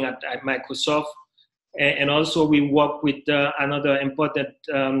working at Microsoft. And also we work with another important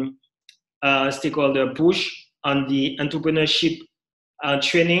stakeholder push on the entrepreneurship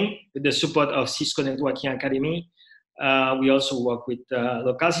training with the support of Cisco Networking Academy. We also work with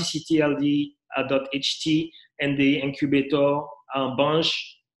local CCTLD, .ht, and the incubator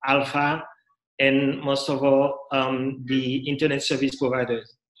Bange, Alpha, and most of all, the internet service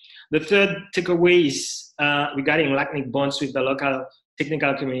providers. The third takeaway is regarding LACNIC bonds with the local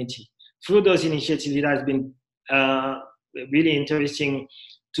technical community. Through those initiatives, it has been really interesting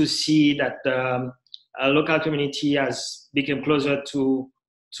to see that the local community has become closer to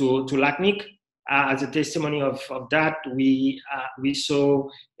LACNIC. As a testimony of that, we saw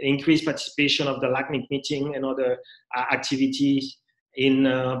increased participation of the LACNIC meeting and other activities in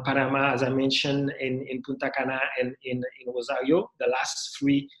Panama, as I mentioned, in Punta Cana and in Rosario, the last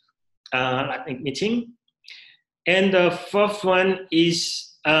 3 LACNIC meeting. And the fourth one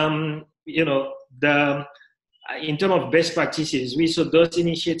is, in terms of best practices, we saw those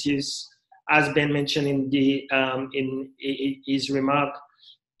initiatives as Ben mentioned in his remark,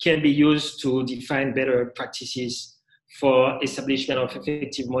 can be used to define better practices for establishment of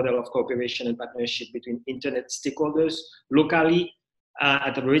effective model of cooperation and partnership between internet stakeholders locally,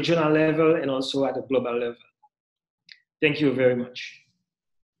 at a regional level, and also at a global level. Thank you very much.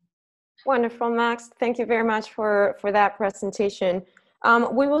 Wonderful, Max. Thank you very much for that presentation.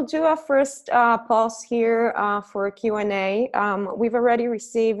 We will do a first pause here for Q&A. We've already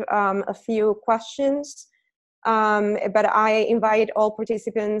received a few questions, but I invite all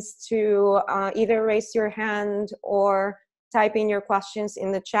participants to either raise your hand or type in your questions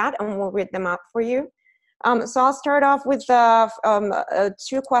in the chat, and we'll read them out for you. So I'll start off with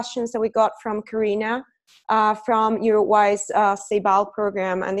two questions that we got from Karina from Uruguay's CEBAL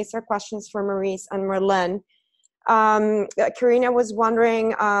program, and these are questions for Maurice and Marlene. Karina was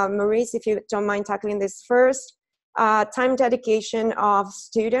wondering, Maurice, if you don't mind tackling this first, time dedication of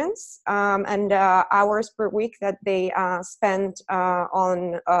students and hours per week that they spend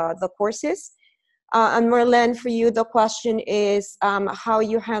on the courses. And Marlene, for you, the question is how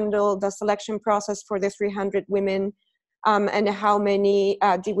you handle the selection process for the 300 women, and how many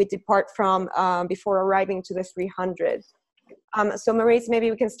did we depart from before arriving to the 300? So Maurice,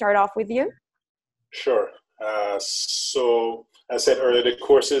 maybe we can start off with you. Sure. So as I said earlier, the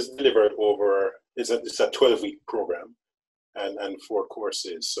course is delivered over, it's a 12-week program and 4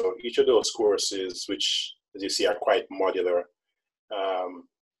 courses. So each of those courses, which as you see are quite modular,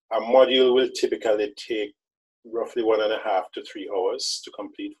 a module will typically take roughly 1.5 to 3 hours to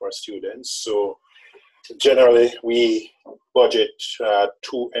complete for students. So generally we budget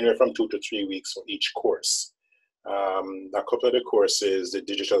anywhere from 2 to 3 weeks for each course. A couple of the courses, the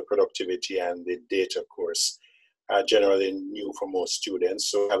digital productivity and the data course, are generally new for most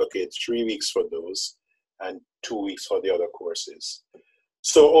students. So allocate 3 weeks for those and 2 weeks for the other courses.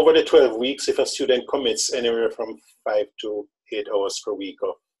 So over the 12 weeks, if a student commits anywhere from 5 to 8 hours per week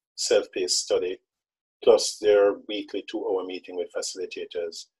of self-paced study, plus their weekly 2-hour meeting with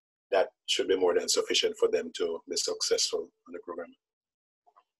facilitators, that should be more than sufficient for them to be successful on the program.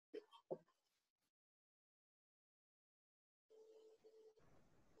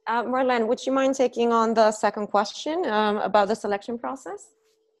 Marlene, would you mind taking on the second question about the selection process?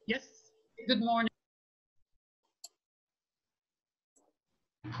 Yes, good morning.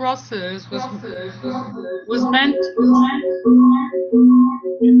 Process was meant.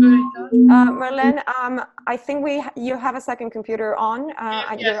 Marlene, I think you have a second computer on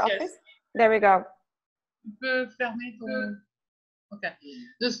at your office. Yes. There we go. Okay.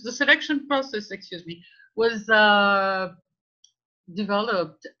 The selection process, excuse me, was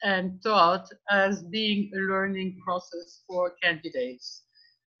developed and taught as being a learning process for candidates.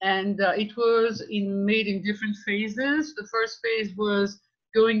 And it was made in different phases. The first phase was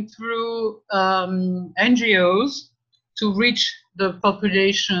going through NGOs to reach the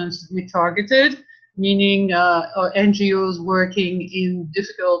populations we targeted, meaning NGOs working in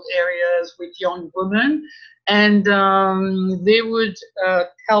difficult areas with young women. And they would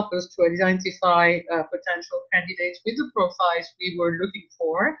help us to identify potential candidates with the profiles we were looking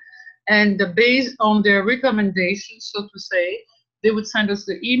for. And based on their recommendations, so to say, they would send us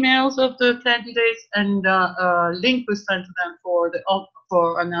the emails of the candidates, and a link was sent to them for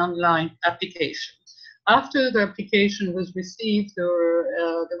an online application. After the application was received,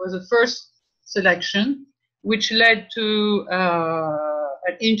 there was a first selection, which led to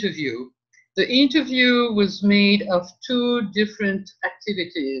an interview. The interview was made of 2 different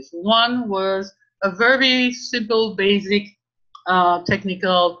activities. One was a very simple, basic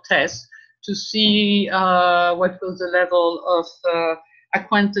technical test to see what was the level of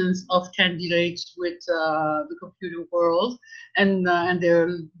acquaintance of candidates with the computer world and their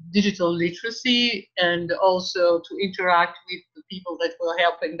digital literacy, and also to interact with the people that were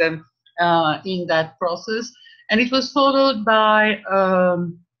helping them in that process. And it was followed by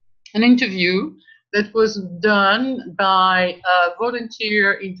an interview that was done by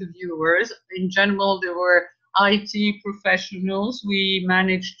volunteer interviewers. In general, there were IT professionals we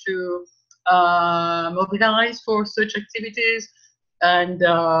managed to mobilize for such activities. And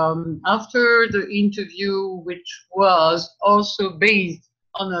after the interview, which was also based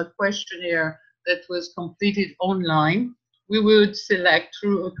on a questionnaire that was completed online, we would select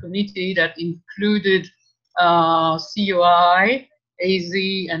through a committee that included COI, AZ,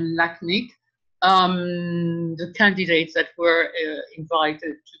 and LACNIC, the candidates that were invited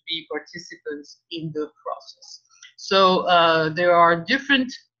to be participants in the process. So there are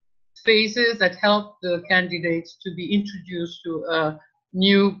different phases that help the candidates to be introduced to a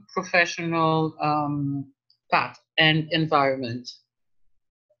new professional path and environment.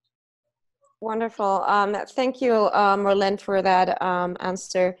 Wonderful. Thank you, Marlene, for that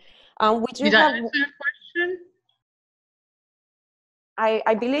answer. We do Did have, I answer your question?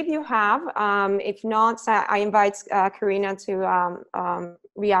 I believe you have. If not, I invite Karina to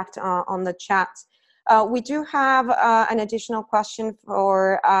react on the chat. We do have an additional question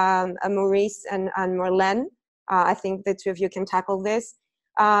for Maurice and Marlene. I think the two of you can tackle this.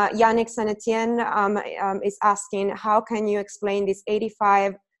 Yannick Saint-Etienne is asking, how can you explain this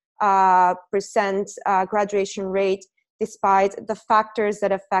 85% graduation rate despite the factors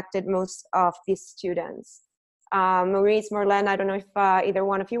that affected most of these students? Maurice, Marlene, I don't know if either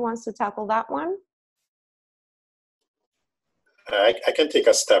one of you wants to tackle that one. I can take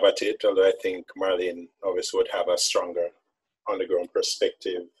a stab at it, although I think Marlene obviously would have a stronger on-the-ground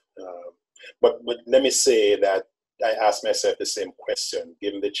perspective. But let me say that I asked myself the same question,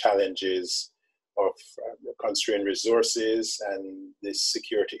 given the challenges of constrained resources and the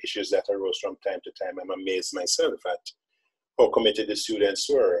security issues that arose from time to time. I'm amazed myself at how committed the students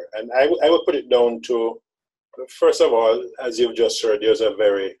were. And I would put it down to, first of all, as you've just heard, there's a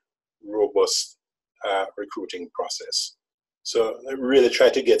very robust recruiting process. So I really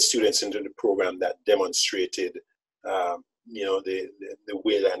tried to get students into the program that demonstrated, you know, the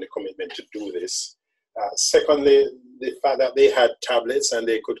will and the commitment to do this. Secondly, the fact that they had tablets and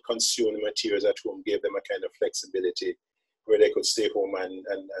they could consume the materials at home gave them a kind of flexibility where they could stay home and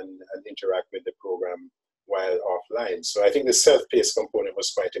interact with the program while offline. So I think the self-paced component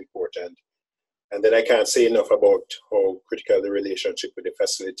was quite important. And then I can't say enough about how critical the relationship with the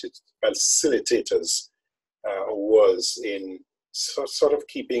facilitators was in sort of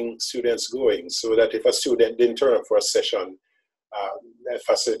keeping students going, so that if a student didn't turn up for a session, a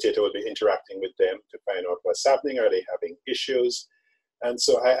facilitator would be interacting with them to find out what's happening. Are they having issues? And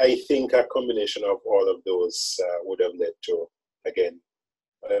so I think a combination of all of those would have led to, again,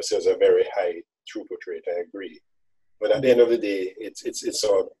 there's a very high throughput rate, I agree. But at the end of the day, it's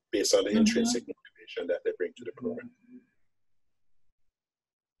all based on the intrinsic motivation that they bring to the program.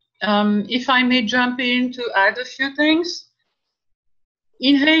 If I may jump in to add a few things.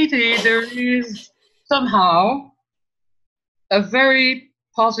 In Haiti, there is somehow a very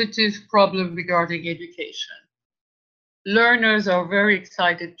positive problem regarding education. Learners are very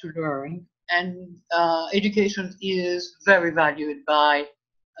excited to learn, and education is very valued by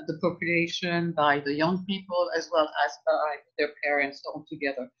the population, by the young people, as well as by their parents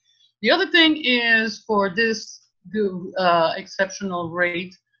altogether. The other thing is, for this exceptional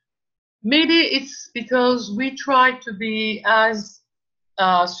rate, maybe it's because we tried to be as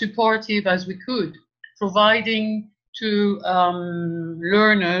supportive as we could, providing to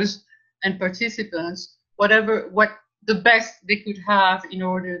learners and participants what the best they could have in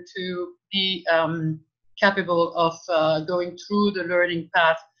order to be capable of going through the learning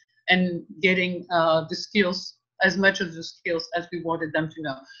path and getting the skills, as much of the skills as we wanted them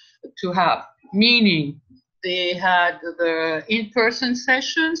to have. Meaning, they had the in-person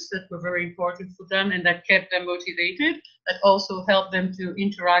sessions that were very important for them and that kept them motivated, that also helped them to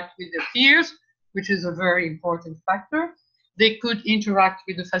interact with their peers, which is a very important factor. They could interact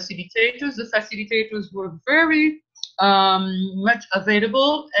with the facilitators. The facilitators were very much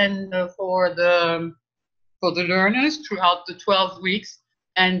available and for the learners throughout the 12 weeks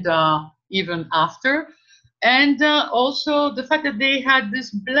and even after. And also the fact that they had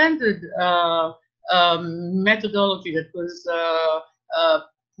this blended methodology that was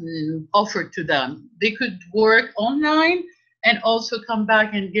offered to them. They could work online and also come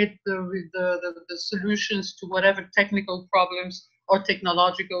back and get the solutions to whatever technical problems or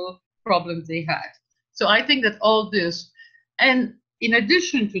technological problems they had. So I think that all this, and in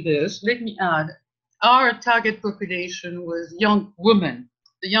addition to this, let me add, our target population was young women.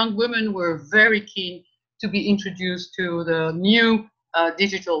 The young women were very keen to be introduced to the new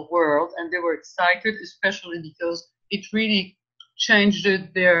digital world, and they were excited, especially because it really changed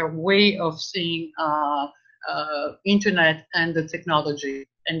their way of seeing internet and the technology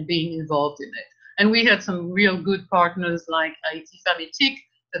and being involved in it. And we had some real good partners like AYITIC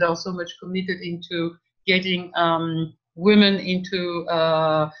that are so much committed into getting women into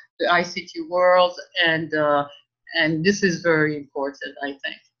the ICT world, and this is very important, I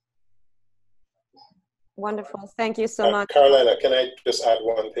think. Wonderful. Thank you so much. Carolina, can I just add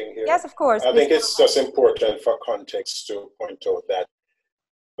one thing here? Yes, of course. I think it's just important for context to point out that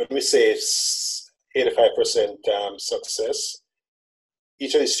when we say it's 85% success,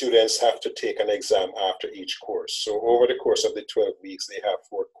 each of the students have to take an exam after each course. So over the course of the 12 weeks, they have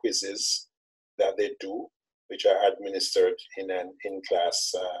 4 quizzes that they do, which are administered in an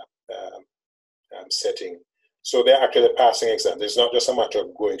in-class setting. So they're actually passing exams. It's not just a matter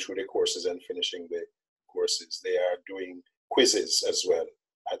of going through the courses and finishing the courses. They are doing quizzes as well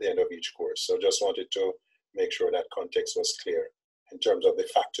at the end of each course. So just wanted to make sure that context was clear in terms of the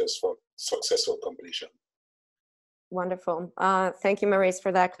factors for successful completion. Wonderful. Thank you, Maurice,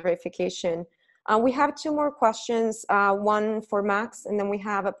 for that clarification. We have two more questions, one for Max, and then we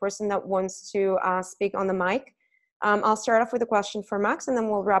have a person that wants to speak on the mic. I'll start off with a question for Max, and then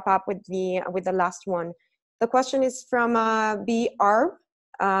we'll wrap up with the last one. The question is from B. Arb.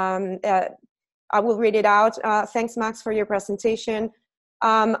 I will read it out. Thanks, Max, for your presentation.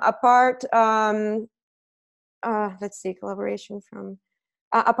 Let's see, collaboration from...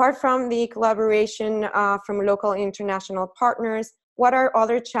 apart from the collaboration from local and international partners, what are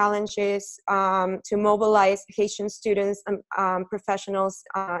other challenges to mobilize Haitian students and professionals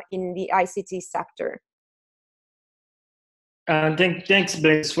in the ICT sector? Thanks,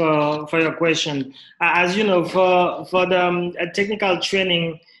 Blaise, for your question. As you know, for the technical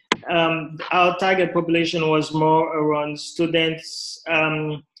training, our target population was more around students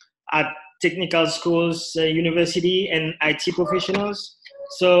at technical schools, university, and IT professionals.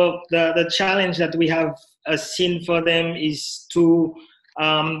 So the challenge that we have seen for them is to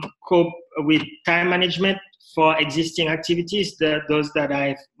cope with time management for existing activities, those that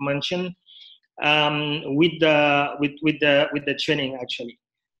I've mentioned, with the training actually.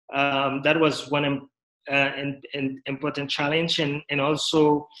 That was one important challenge, and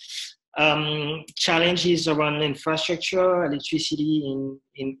also challenges around infrastructure, electricity,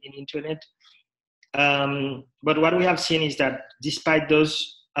 in internet. But what we have seen is that despite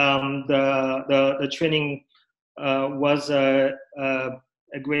those, the training was a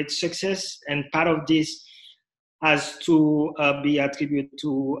great success, and part of this has to be attributed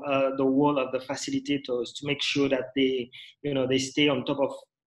to the role of the facilitators to make sure that they stay on top of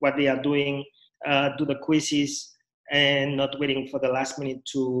what they are doing, do the quizzes, and not waiting for the last minute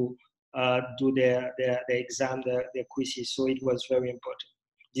to do their exam, their quizzes. So it was very important,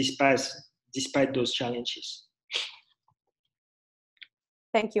 despite those challenges.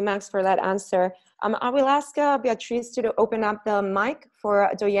 Thank you, Max, for that answer. I will ask Beatrice to open up the mic for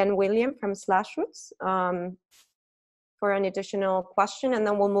Doyen William from Slashroots for an additional question, and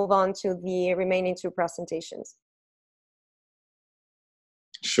then we'll move on to the remaining two presentations.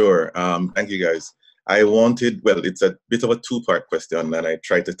 Sure. Thank you, guys. I wanted, well, it's a bit of a two-part question, and I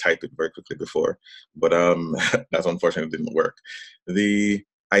tried to type it very quickly before, but that unfortunately didn't work.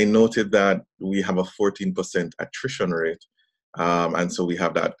 I noted that we have a 14% attrition rate, and so we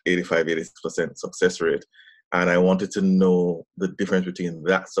have that 85–86% success rate. And I wanted to know the difference between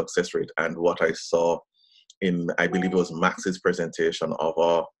that success rate and what I saw in, I believe it was Max's presentation of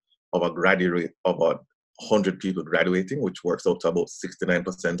a graduate, of about 100 people graduating, which works out to about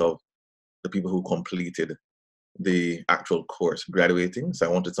 69% of the people who completed the actual course graduating. So I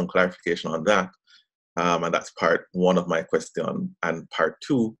wanted some clarification on that. And that's part one of my question. And part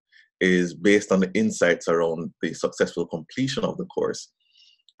two is based on the insights around the successful completion of the course.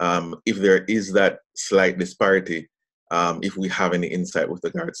 If there is that slight disparity, if we have any insight with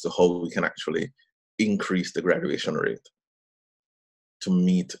regards to how we can actually increase the graduation rate to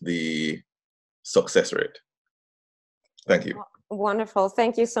meet the success rate. Thank you. Wonderful.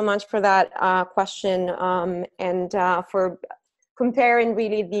 Thank you so much for that question and for comparing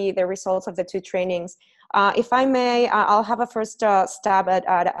really the results of the two trainings. If I may, I'll have a first stab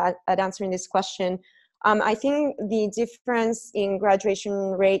at answering this question. I think the difference in graduation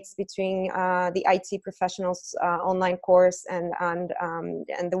rates between the IT professionals online course and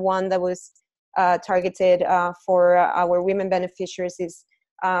the one that was targeted for our women beneficiaries is,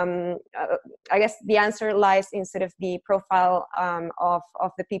 I guess the answer lies in sort of the profile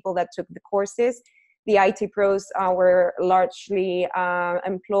of the people that took the courses. The IT pros were largely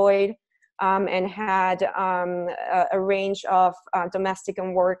employed and had a range of domestic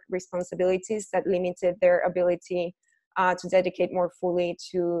and work responsibilities that limited their ability to dedicate more fully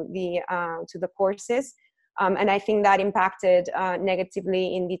to the courses. And I think that impacted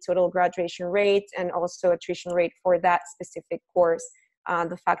negatively in the total graduation rate and also attrition rate for that specific course.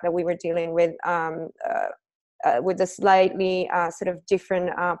 The fact that we were dealing with a slightly sort of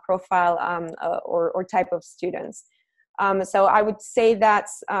different profile or type of students. So I would say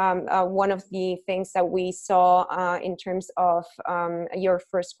that's one of the things that we saw in terms of your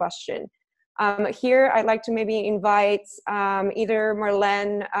first question. Here, I'd like to maybe invite either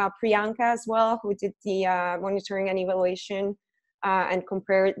Marlene, Priyanka as well, who did the monitoring and evaluation and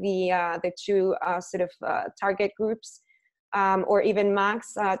compared the two sort of target groups, or even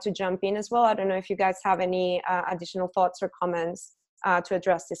Max to jump in as well. I don't know if you guys have any additional thoughts or comments to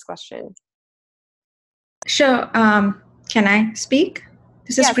address this question. Sure. Can I speak?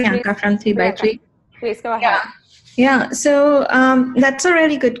 This is Priyanka from 3x3. Please go ahead. Yeah. So that's a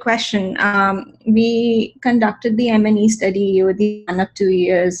really good question. We conducted the M&E study over the 1 or 2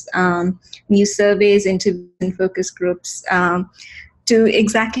 years, new surveys, interviews, and focus groups to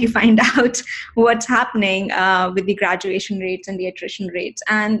exactly find out what's happening with the graduation rates and the attrition rates.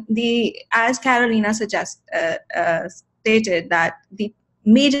 And as Carolina stated, that the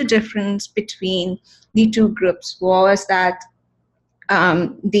major difference between the two groups was that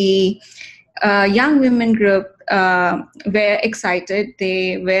the young women group were excited.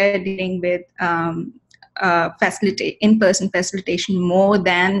 They were dealing with in-person facilitation more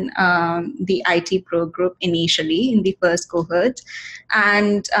than the IT pro group initially in the first cohort.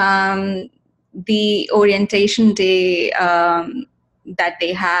 And the orientation day that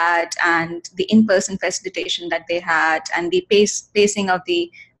they had, and the in-person facilitation that they had, and the pacing of the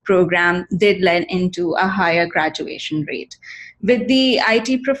program did lead into a higher graduation rate. With the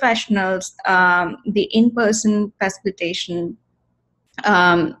IT professionals, the in-person facilitation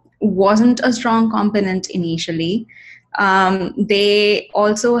wasn't a strong component initially. They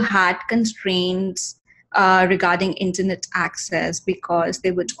also had constraints regarding internet access, because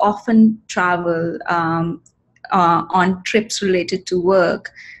they would often travel on trips related to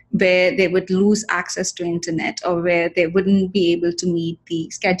work, where they would lose access to internet, or where they wouldn't be able to meet the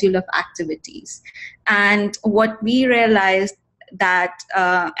schedule of activities. And what we realized that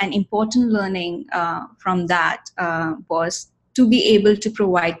an important learning from that was to be able to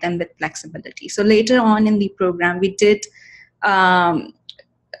provide them with flexibility. So later on in the program, we did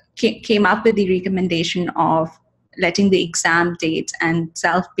came up with the recommendation of letting the exam dates and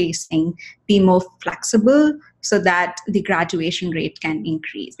self-pacing be more flexible, so that the graduation rate can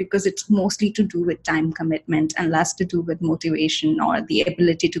increase, because it's mostly to do with time commitment and less to do with motivation or the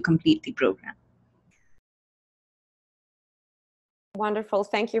ability to complete the program. Wonderful.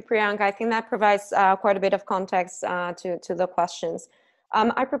 Thank you, Priyanka. I think that provides quite a bit of context to the questions.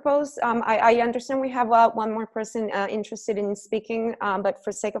 I propose, I understand we have one more person interested in speaking, but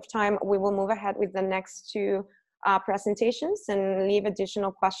for sake of time, we will move ahead with the next two presentations and leave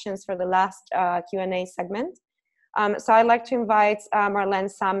additional questions for the last Q&A segment. So I'd like to invite Marlene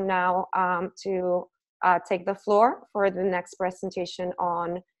Sam now to take the floor for the next presentation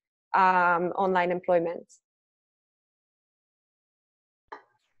on online employment.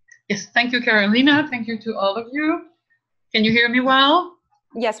 Yes, thank you, Carolina. Thank you to all of you. Can you hear me well?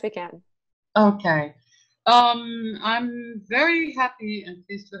 Yes, we can. Okay. I'm very happy and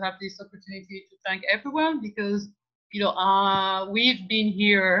pleased to have this opportunity to thank everyone, because we've been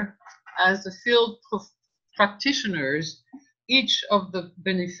here as the field practitioners. Each of the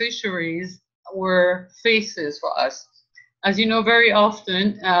beneficiaries were faces for us. As you know, very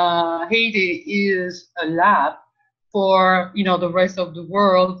often Haiti is a lab for the rest of the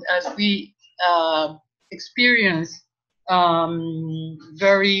world, as we experience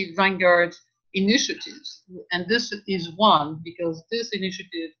very vanguard initiatives, and this is one, because this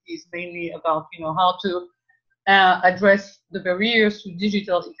initiative is mainly about how to address the barriers to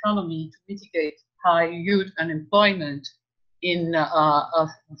digital economy to mitigate high youth unemployment in a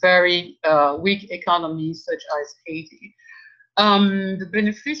very weak economy such as Haiti. The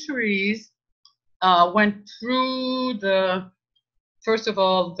beneficiaries went through first of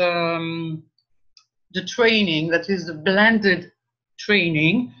all the training, that is the blended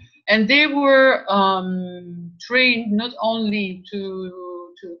training, and they were trained not only to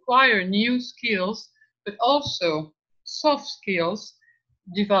acquire new skills, but also soft skills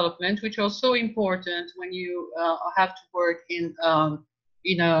development, which are so important when you have to work in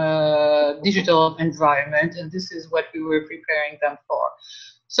a digital environment, and this is what we were preparing them for.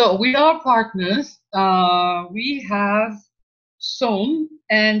 So with our partners, we have sown,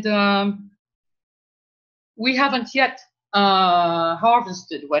 and we haven't yet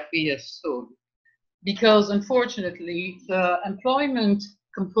harvested what we have sown, because unfortunately the employment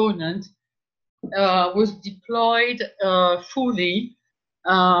component was deployed fully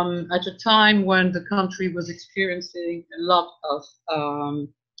at a time when the country was experiencing a lot of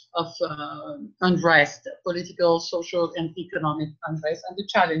unrest, political, social, and economic unrest, and the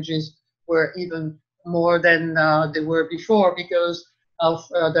challenges were even more than they were before, because of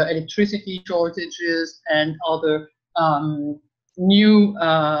the electricity shortages and other new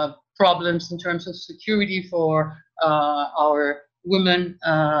problems in terms of security for our women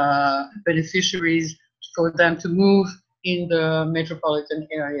beneficiaries, for them to move in the metropolitan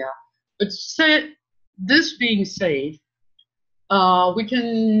area. But this being said, we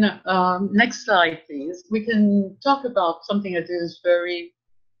can, next slide please, we can talk about something that is very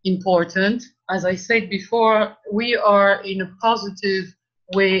important. As I said before, we are in a positive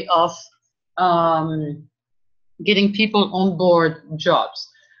way of getting people on board jobs.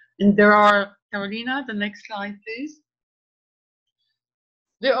 And there are, Carolina, the next slide, please.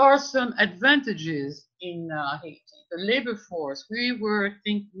 There are some advantages in Haiti. The labor force, we were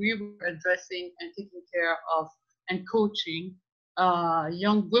addressing and taking care of and coaching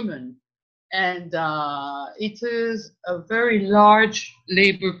young women. And it is a very large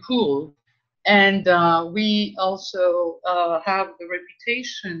labor pool. And we also have the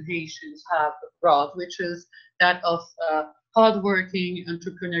reputation Haitians have abroad, which is that of hardworking,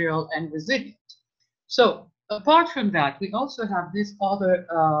 entrepreneurial, and resilient. So apart from that, we also have this other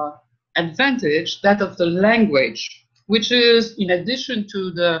advantage, that of the language, which is, in addition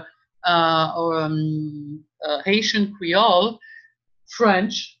to the Haitian Creole,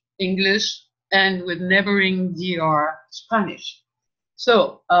 French, English, and with neighboring DR, Spanish.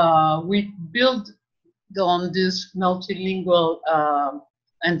 So we build on this multilingual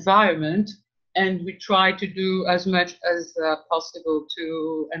environment, and we try to do as much as possible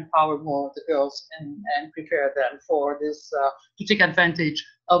to empower more the girls and prepare them for this, to take advantage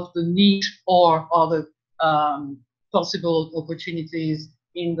of the niche or other possible opportunities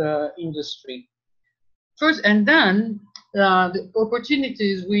in the industry. First, and then the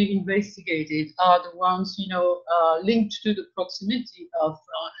opportunities we investigated are the ones, linked to the proximity of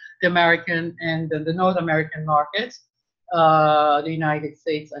the American and the North American markets, the United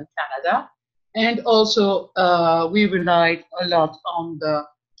States and Canada. And also, we relied a lot on the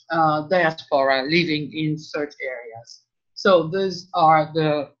diaspora living in such areas. So these are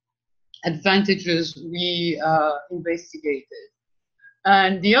the advantages we investigated.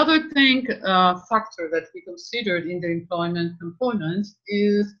 And the other thing, factor that we considered in the employment component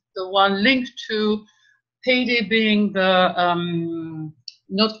is the one linked to Haiti being the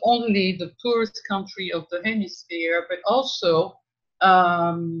not only the poorest country of the hemisphere, but also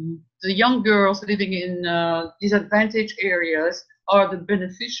the young girls living in disadvantaged areas are the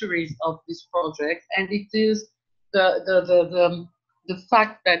beneficiaries of this project, and it is the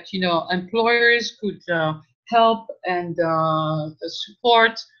fact that employers could help and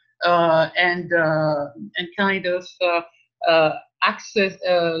support and kind of access,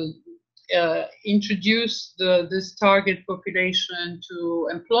 introduce this target population to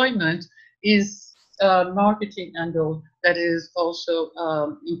employment is a marketing angle that is also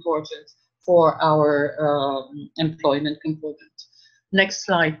important for our employment component. Next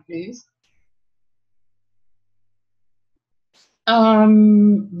slide, please.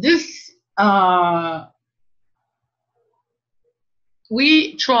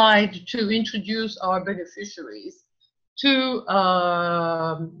 We tried to introduce our beneficiaries to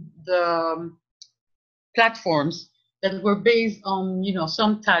the platforms that were based on,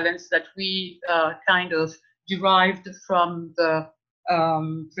 some talents that we kind of derived from the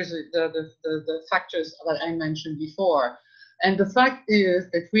factors that I mentioned before. And the fact is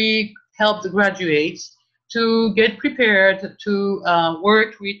that we help the graduates to get prepared to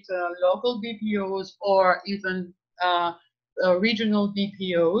work with local BPOs or even regional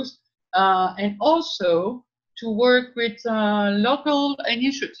BPOs, and also to work with local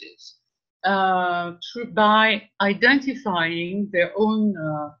initiatives by identifying their own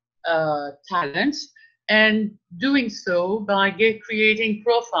talents, and doing so by creating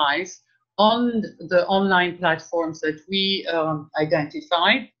profiles on the online platforms that we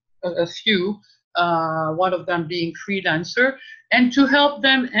identified, a few, one of them being Freelancer, and to help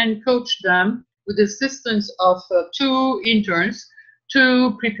them and coach them with the assistance of 2 interns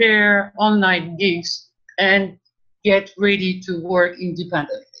to prepare online gigs and get ready to work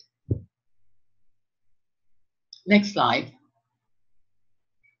independently. Next slide.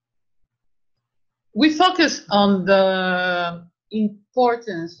 We focus on the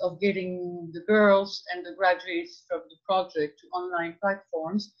importance of getting the girls and the graduates from the project to online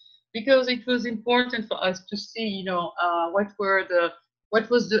platforms, because it was important for us to see, what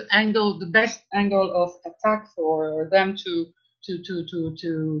was the angle, the best angle of attack for them to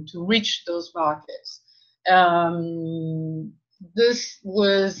reach those markets. This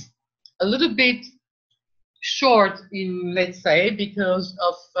was a little bit short in, let's say, because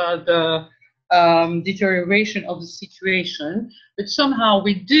of the deterioration of the situation, but somehow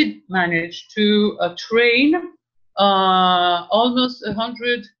we did manage to train almost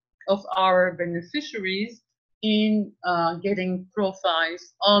 100 of our beneficiaries in getting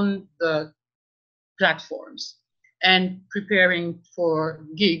profiles on the platforms and preparing for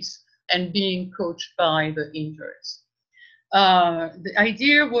gigs and being coached by the interns. The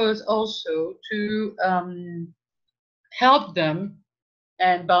idea was also to help them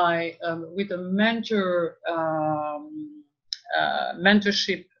and by with a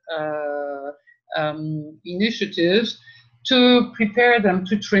mentorship initiatives to prepare them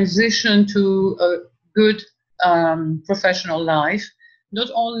to transition to a good professional life, not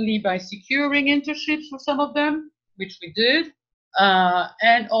only by securing internships for some of them, which we did,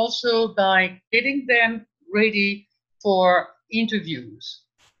 and also by getting them ready for interviews.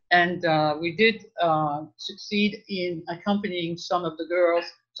 And we did succeed in accompanying some of the girls,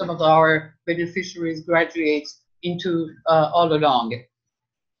 some of our beneficiaries, graduates, into all along.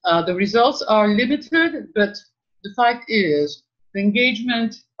 The results are limited, but the fact is the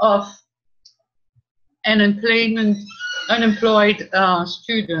engagement of unemployed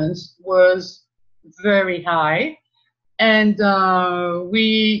students was very high, and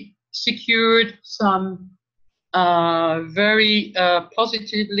we secured some very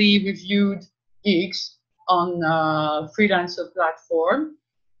positively reviewed gigs on freelancer platform,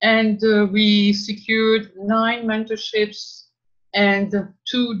 and we secured 9 mentorships and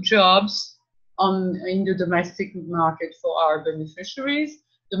 2 jobs in the domestic market for our beneficiaries.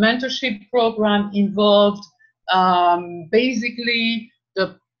 The mentorship program involved basically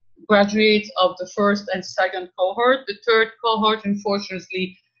the graduates of the first and second cohort. The third cohort,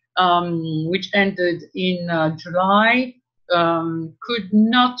 unfortunately, which ended in July, could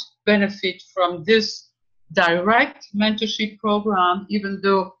not benefit from this direct mentorship program, even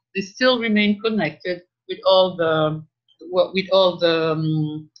though they still remain connected with all the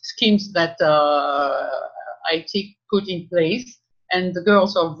schemes that AYITIC put in place. And the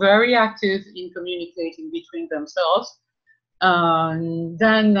girls are very active in communicating between themselves.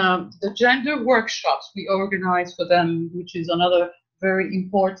 Then the gender workshops we organize for them, which is another very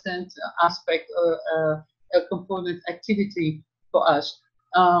important aspect, a component activity for us.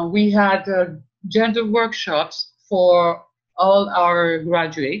 We had gender workshops for all our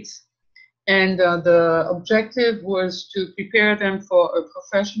graduates, and the objective was to prepare them for a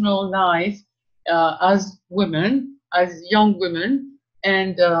professional life as women, as young women,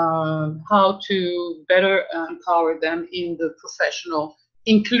 and how to better empower them in the professional,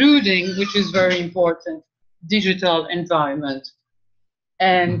 including, which is very important, digital environment.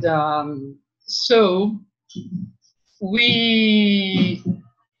 And so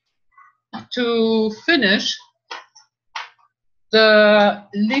to finish, the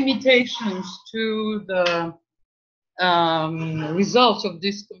limitations to the results of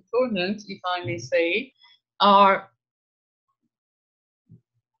this component, if I may say, are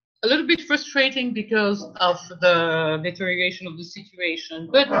a little bit frustrating because of the deterioration of the situation,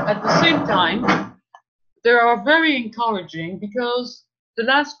 but at the same time, they are very encouraging because the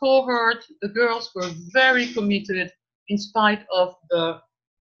last cohort, the girls were very committed in spite of the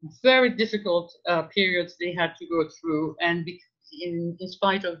very difficult periods they had to go through, and in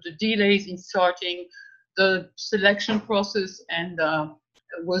spite of the delays in starting the selection process, and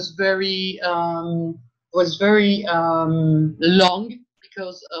was very long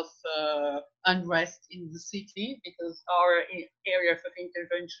because of unrest in the city, because our area of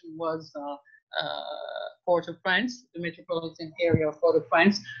intervention was Port-au-Prince, the metropolitan area of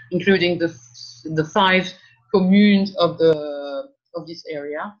Port-au-Prince, including the 5 communes of this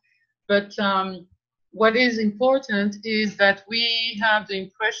area. But what is important is that we have the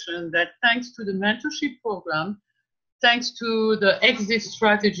impression that thanks to the mentorship program, thanks to the exit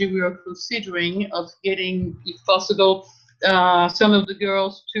strategy we are considering of getting, if possible, some of the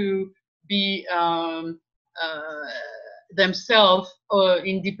girls to be themselves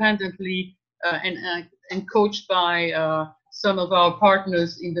independently and coached by some of our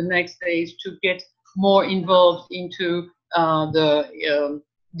partners in the next days to get more involved into the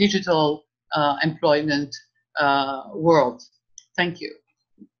digital employment world. Thank you.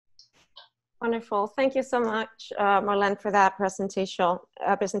 Wonderful. Thank you so much, Marlene, for that presentation.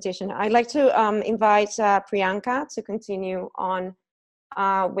 I'd like to invite Priyanka to continue on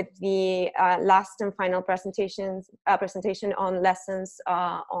with the last and final presentation on lessons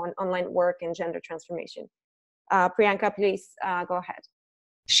on online work and gender transformation. Priyanka, please go ahead.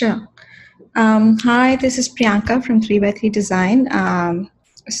 Sure. Hi, this is Priyanka from 3x3 Design,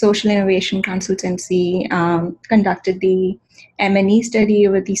 social innovation consultancy. Conducted the M&E study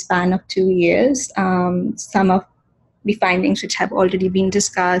over the span of 2 years. Some of the findings which have already been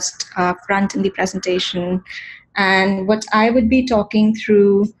discussed front in the presentation. And what I would be talking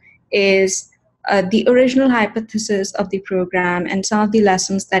through is the original hypothesis of the program and some of the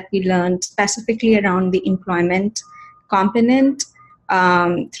lessons that we learned specifically around the employment component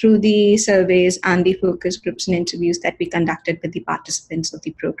through the surveys and the focus groups and interviews that we conducted with the participants of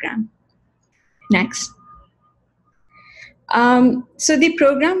the program. Next. So the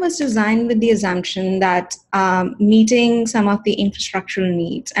program was designed with the assumption that meeting some of the infrastructural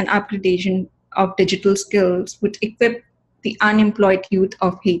needs and upgradation of digital skills would equip the unemployed youth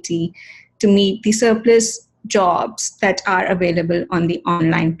of Haiti to meet the surplus jobs that are available on the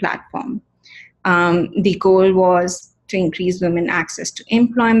online platform. The goal was to increase women access to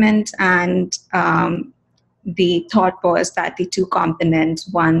employment, and the thought was that the two components,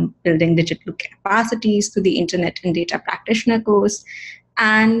 one, building digital capacities through the internet and data practitioner course,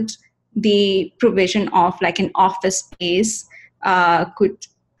 and the provision of like an office space could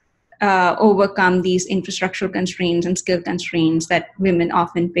overcome these infrastructural constraints and skill constraints that women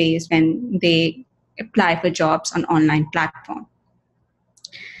often face when they apply for jobs on online platform.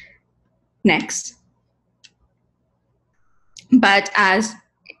 Next. But as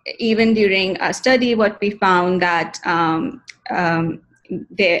even during our study, what we found that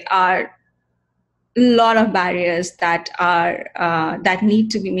there are a lot of barriers that are that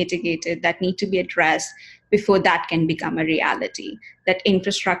need to be mitigated, that need to be addressed before that can become a reality. That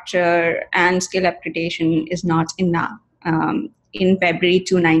infrastructure and skill upgradation is not enough. In February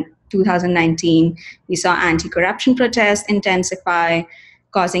 2019, we saw anti-corruption protests intensify,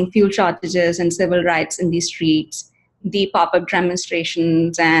 causing fuel shortages and civil rights in the streets. The pop-up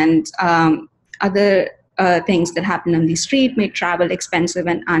demonstrations and other things that happen on the street made travel expensive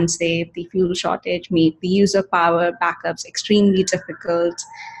and unsafe. The fuel shortage made the use of power backups extremely difficult.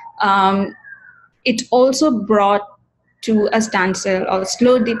 It also brought to a standstill or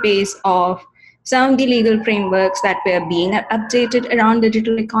slowed the pace of some of the legal frameworks that were being updated around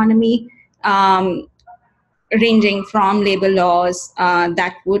digital economy, ranging from labor laws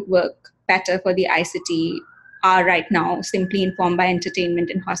that would work better for the ICT are right now simply informed by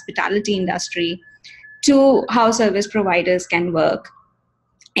entertainment and hospitality industry, to how service providers can work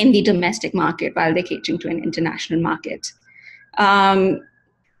in the domestic market while they're catering to an international market.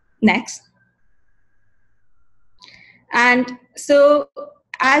 Next. And so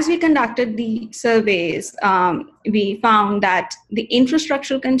as we conducted the surveys, we found that the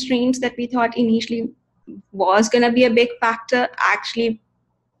infrastructural constraints that we thought initially was going to be a big factor actually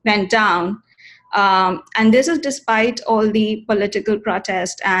went down. And this is despite all the political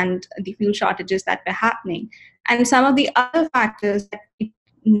protest and the fuel shortages that were happening. And some of the other factors that we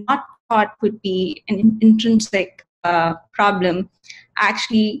not thought would be an intrinsic problem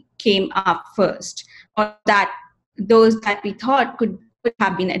actually came up first, or that those that we thought could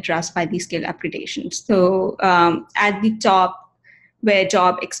have been addressed by the skill upgradations. So at the top, where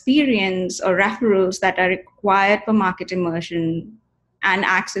job experience or referrals that are required for market immersion and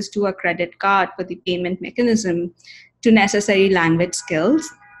access to a credit card for the payment mechanism to necessary language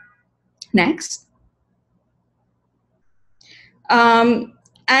skills. Next.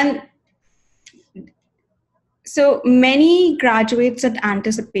 And so many graduates had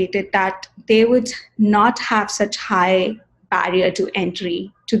anticipated that they would not have such high barrier to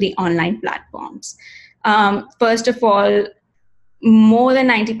entry to the online platforms. First of all, more than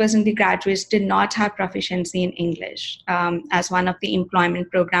 90% of the graduates did not have proficiency in English. As one of the employment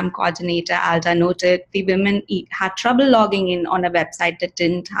program coordinator, Alda, noted, the women had trouble logging in on a website that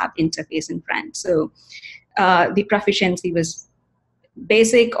didn't have interface in French. So the proficiency was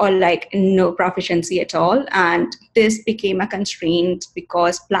basic or like no proficiency at all. And this became a constraint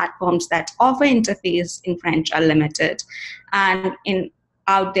because platforms that offer interface in French are limited. And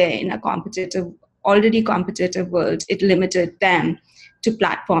out there in a already competitive world, it limited them to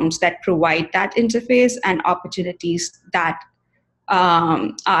platforms that provide that interface, and opportunities that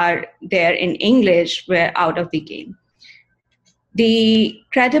are there in English were out of the game. The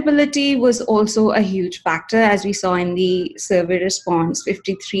credibility was also a huge factor, as we saw in the survey response.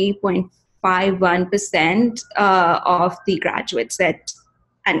 53.51% of the graduates said,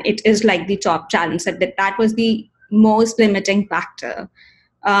 and it is like the top challenge, said that was the most limiting factor.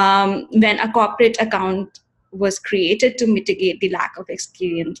 When a corporate account was created to mitigate the lack of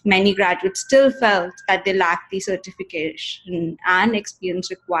experience, many graduates still felt that they lacked the certification and experience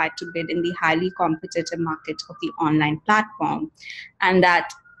required to bid in the highly competitive market of the online platform, and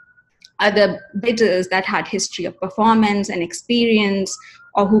that other bidders that had history of performance and experience,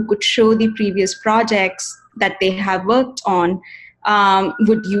 or who could show the previous projects that they have worked on,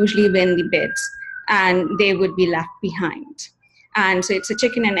 would usually win the bids, and they would be left behind. And so it's a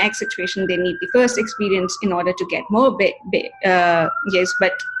chicken and egg situation. They need the first experience in order to get more yes,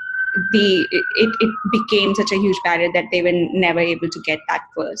 but it became such a huge barrier that they were never able to get that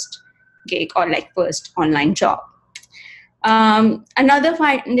first gig or like first online job. Another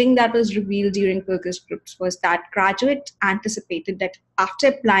finding that was revealed during focus groups was that graduates anticipated that after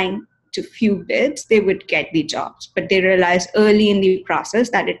applying to few bids, they would get the jobs. But they realized early in the process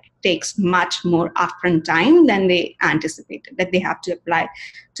that it takes much more upfront time than they anticipated, that they have to apply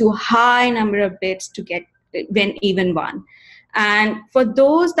to a high number of bids to get even one. And for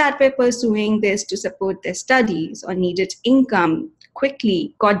those that were pursuing this to support their studies or needed income,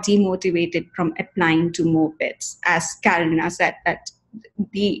 quickly got demotivated from applying to more bids. As Carolina said, that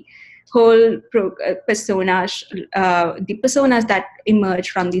the whole personas that emerge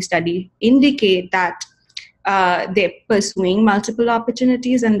from the study indicate that they're pursuing multiple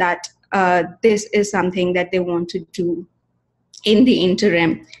opportunities, and that this is something that they want to do in the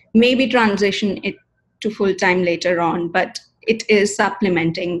interim, maybe transition it to full-time later on, but it is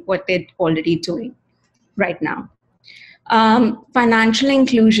supplementing what they're already doing right now. Financial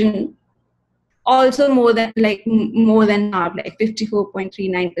inclusion, also more than half, like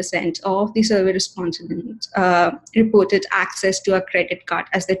 54.39% of the survey respondents reported access to a credit card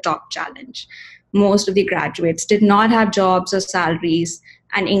as the top challenge. Most of the graduates did not have jobs or salaries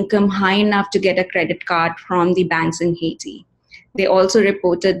and income high enough to get a credit card from the banks in Haiti. They also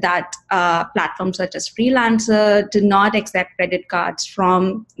reported that platforms such as Freelancer did not accept credit cards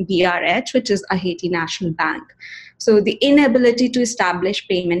from BRH, which is a Haiti national bank. So the inability to establish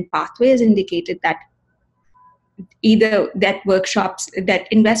payment pathways indicated that either that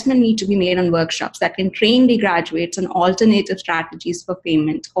investment need to be made on workshops that can train the graduates on alternative strategies for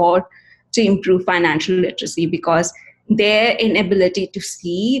payment or to improve financial literacy, because their inability to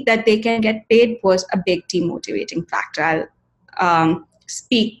see that they can get paid was a big demotivating factor. I'll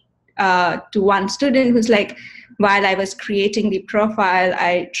speak to one student who's like, while I was creating the profile,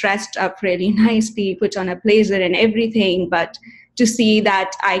 I dressed up really nicely, put on a blazer and everything, but to see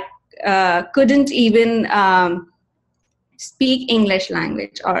that I couldn't even speak English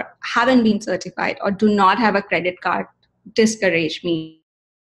language or haven't been certified or do not have a credit card discouraged me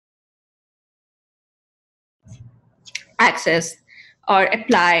access or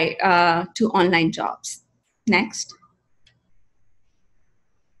apply to online jobs. Next.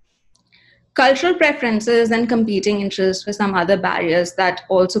 Cultural preferences and competing interests were some other barriers that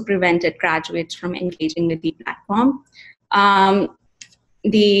also prevented graduates from engaging with the platform. I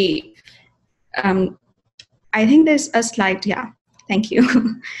think there's a slide, yeah, thank you.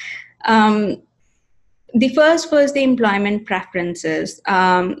 The first was the employment preferences.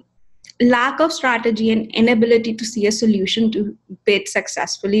 Lack of strategy and inability to see a solution to bid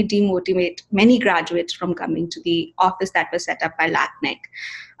successfully demotivate many graduates from coming to the office that was set up by LACNIC.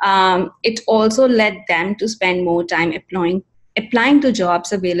 It also led them to spend more time applying to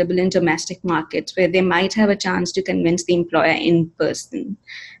jobs available in domestic markets where they might have a chance to convince the employer in person.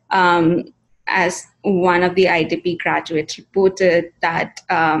 As one of the IDP graduates reported that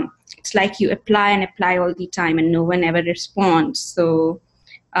it's like you apply and apply all the time and no one ever responds. So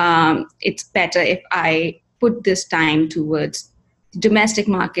it's better if I put this time towards domestic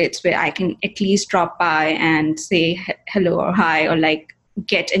markets where I can at least drop by and say hello or hi or like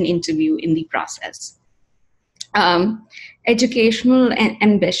get an interview in the process. Educational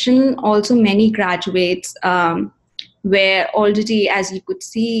ambition, also many graduates were already, as you could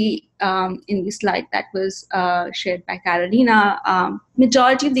see in the slide that was shared by Carolina,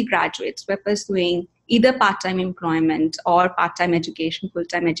 majority of the graduates were pursuing either part-time employment or part-time education,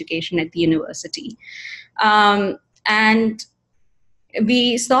 full-time education at the university. And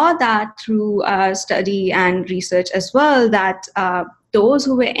we saw that through study and research as well, that those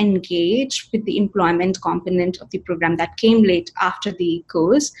who were engaged with the employment component of the program that came late after the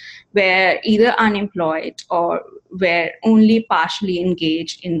course were either unemployed or were only partially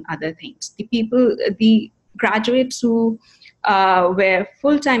engaged in other things. The graduates who were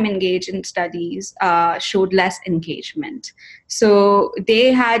full-time engaged in studies showed less engagement. So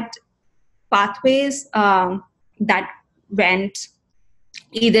they had pathways that went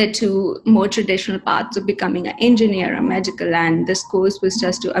either to more traditional paths of becoming an engineer or medical, and this course was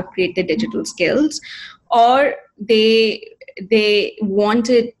just to upgrade their digital skills, or they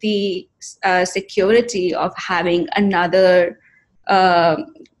wanted the security of having another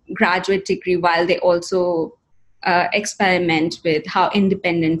graduate degree while they also experiment with how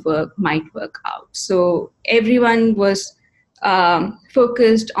independent work might work out. So everyone was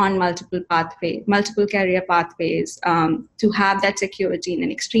focused on multiple career pathways to have that security in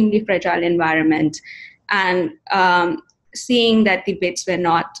an extremely fragile environment, and seeing that the bids were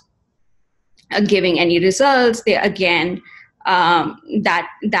not giving any results, they again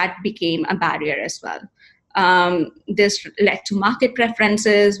that became a barrier as well. This led to market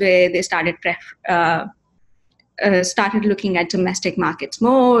preferences where they started looking at domestic markets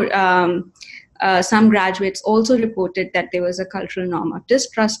more. some graduates also reported that there was a cultural norm of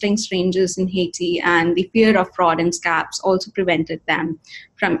distrusting strangers in Haiti, and the fear of fraud and scams also prevented them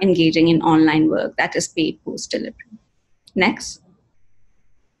from engaging in online work that is paid post-delivery. Next.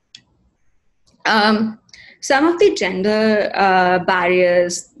 Some of the gender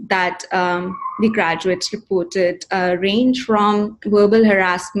barriers that the graduates reported range from verbal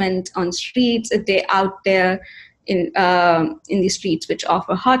harassment on streets if they're out there in the streets which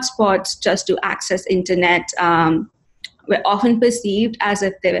offer hotspots just to access internet, were often perceived as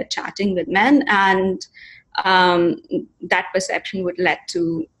if they were chatting with men, and that perception would lead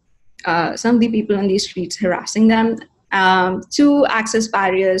to some of the people on these streets harassing them. To access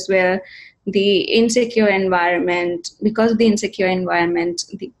barriers where the insecure environment, because of the insecure environment,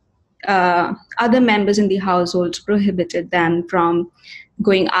 the other members in the household prohibited them from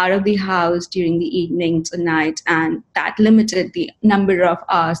going out of the house during the evenings or night, and that limited the number of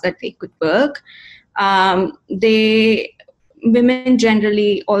hours that they could work. Women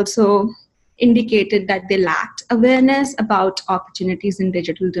generally also indicated that they lacked awareness about opportunities in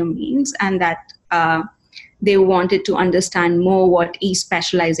digital domains, and that they wanted to understand more what each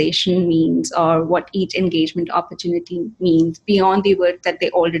specialization means or what each engagement opportunity means beyond the work that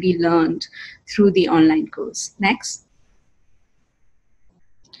they already learned through the online course. Next.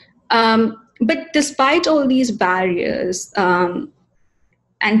 But despite all these barriers and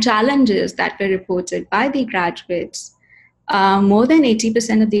challenges that were reported by the graduates, more than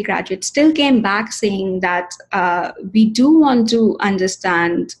 80% of the graduates still came back saying that we do want to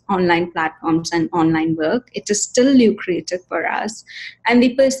understand online platforms and online work. It is still lucrative for us. And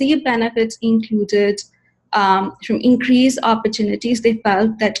the perceived benefits included from increased opportunities. They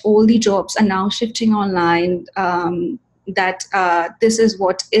felt that all the jobs are now shifting online, that this is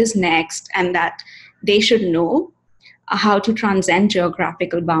what is next, and that they should know how to transcend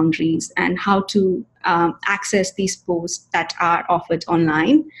geographical boundaries and how to access these posts that are offered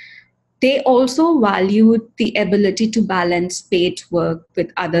online. They also valued the ability to balance paid work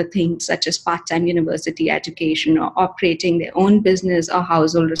with other things such as part-time university education or operating their own business or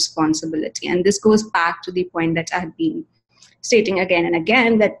household responsibility. And this goes back to the point that I've been stating again and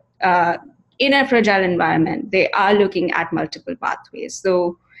again, that in a fragile environment, they are looking at multiple pathways.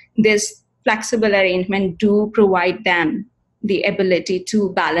 So this flexible arrangement do provide them the ability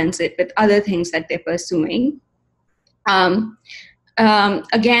to balance it with other things that they're pursuing. Again,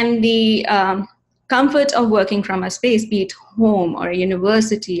 the comfort of working from a space, be it home or a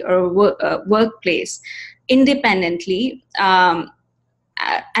university or a workplace, independently, and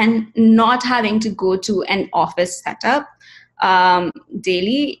not having to go to an office setup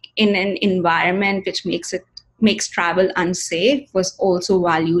daily in an environment which makes travel unsafe, was also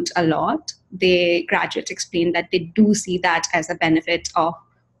valued a lot. The graduates explained that they do see that as a benefit of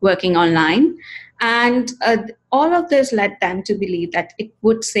working online. And all of this led them to believe that it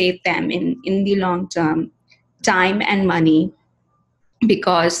would save them in the long term time and money,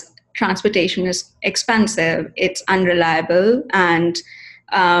 because transportation is expensive, it's unreliable, and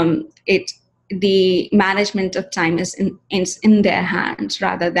the management of time is in their hands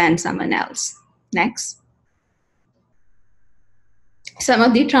rather than someone else. Next. Some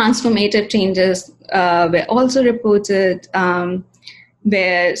of the transformative changes were also reported,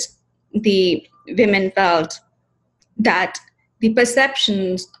 where the women felt that the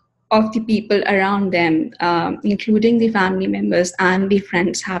perceptions of the people around them, including the family members and the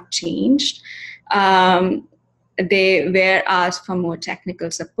friends, have changed. They were asked for more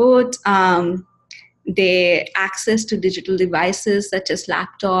technical support. Their access to digital devices such as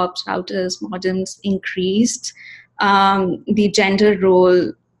laptops, routers, modems increased. The gender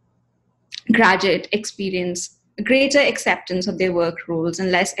role graduate experience greater acceptance of their work roles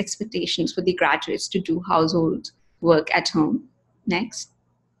and less expectations for the graduates to do household work at home. Next.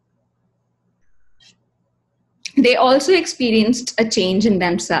 They also experienced a change in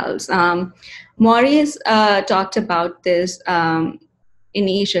themselves. Maurice talked about this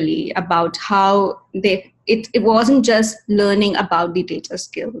initially, about how it wasn't just learning about the data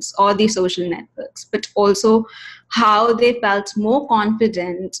skills or the social networks, but also how they felt more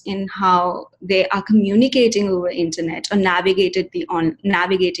confident in how they are communicating over internet or navigating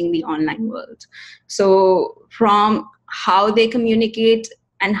the online world. So from how they communicate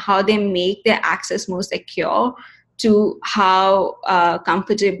and how they make their access more secure, to how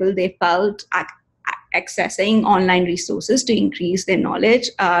comfortable they felt accessing online resources to increase their knowledge,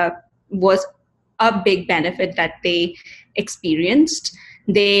 was a big benefit that they experienced.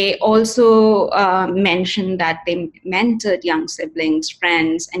 They also mentioned that they mentored young siblings,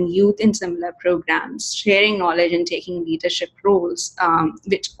 friends, and youth in similar programs, sharing knowledge and taking leadership roles,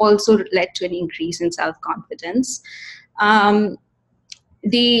 which also led to an increase in self-confidence.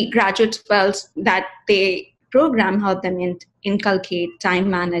 The graduates felt that the program helped them inculcate time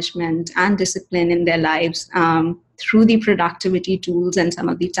management and discipline in their lives through the productivity tools and some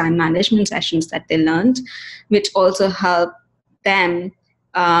of the time management sessions that they learned, which also helped them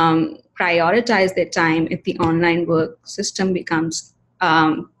prioritize their time if the online work system becomes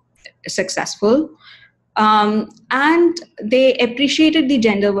successful. And they appreciated the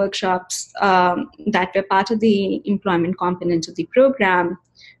gender workshops that were part of the employment components of the program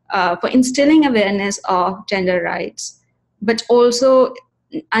for instilling awareness of gender rights, but also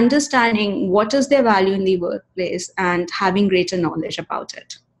understanding what is their value in the workplace and having greater knowledge about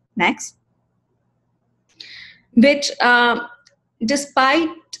it. Next. Which, despite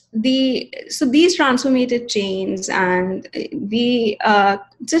these transformative chains and the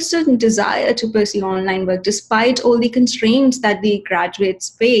just a desire to pursue online work, despite all the constraints that the graduates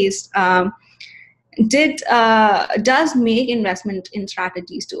faced, does make investment in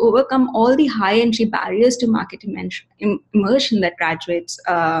strategies to overcome all the high entry barriers to market immersion that graduates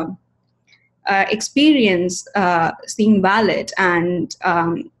experience seem valid. And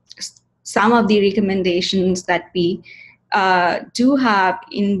some of the recommendations that we do have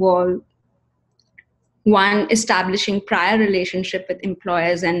involve, one, establishing prior relationship with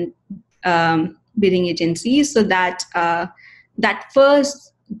employers and bidding agencies, so that that first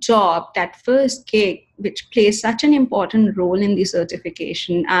job, that first gig, which plays such an important role in the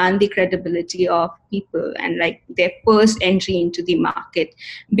certification and the credibility of people and like their first entry into the market,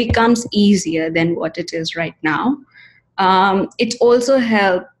 becomes easier than what it is right now. It also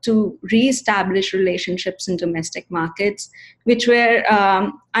helped to reestablish relationships in domestic markets, which were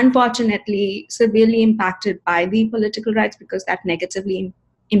unfortunately severely impacted by the political rights, because that negatively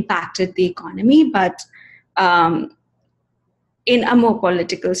impacted the economy. But in a more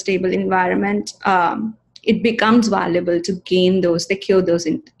political stable environment, it becomes valuable to gain those, secure those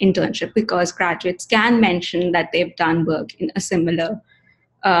internships, because graduates can mention that they've done work in a similar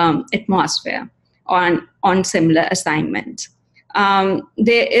atmosphere on similar assignments.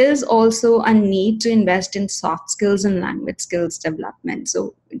 There is also a need to invest in soft skills and language skills development.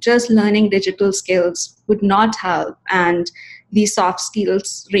 So just learning digital skills would not help. And these soft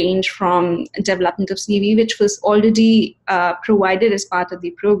skills range from development of CV, which was already provided as part of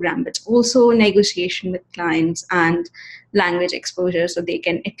the program, but also negotiation with clients and language exposure, so they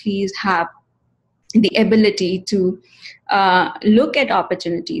can at least have the ability to look at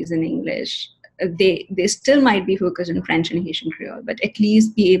opportunities in English. They still might be focused on French and Haitian Creole, but at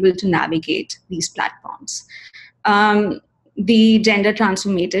least be able to navigate these platforms. The gender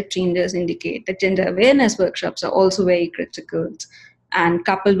transformative changes indicate that gender awareness workshops are also very critical, and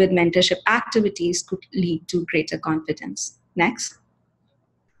coupled with mentorship activities could lead to greater confidence. Next.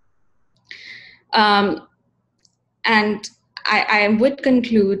 And I would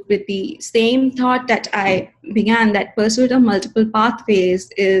conclude with the same thought that I began, that pursuit of multiple pathways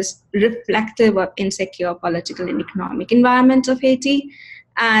is reflective of insecure political and economic environments of Haiti,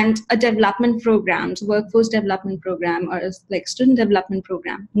 and a development programs, workforce development program, or like student development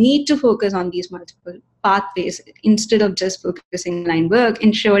program, need to focus on these multiple pathways instead of just focusing on work,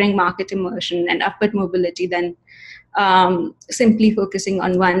 ensuring market immersion and upward mobility than simply focusing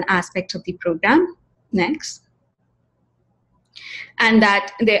on one aspect of the program. Next. And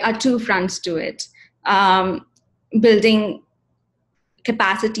that there are two fronts to it. Building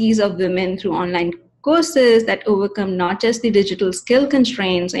capacities of women through online courses that overcome not just the digital skill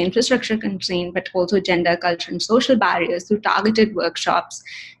constraints or infrastructure constraints, but also gender, culture, and social barriers through targeted workshops,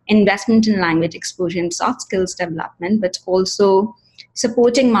 investment in language exposure and soft skills development, but also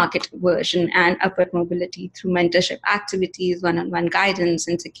supporting market immersion and upward mobility through mentorship activities, one-on-one guidance,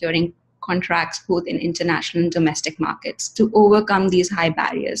 and securing contracts both in international and domestic markets to overcome these high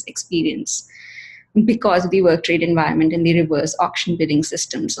barriers experienced because of the work trade environment and the reverse auction bidding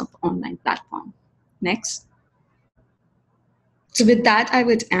systems of online platform. Next. So with that, I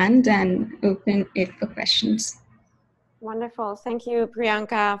would end and open it for questions. Wonderful. Thank you,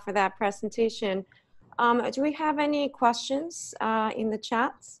 Priyanka, for that presentation. Do we have any questions in the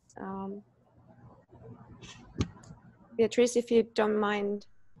chat? Beatrice, if you don't mind.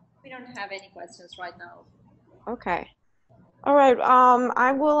 We don't have any questions right now. Okay. All right.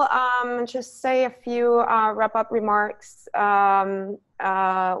 I will just say a few wrap-up remarks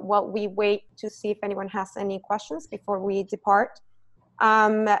while we wait to see if anyone has any questions before we depart.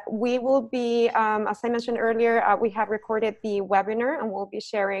 We will be, as I mentioned earlier, we have recorded the webinar, and we'll be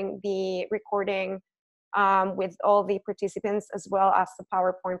sharing the recording with all the participants, as well as the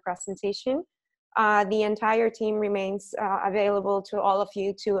PowerPoint presentation. The entire team remains available to all of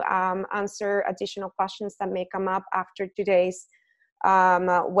you to answer additional questions that may come up after today's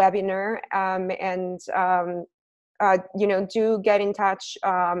webinar. You know, do get in touch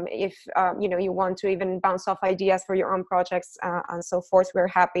if you know, you want to even bounce off ideas for your own projects and so forth. We're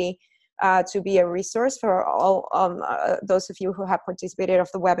happy to be a resource for all those of you who have participated of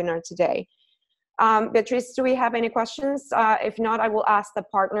the webinar today. Beatrice, do we have any questions? If not, I will ask the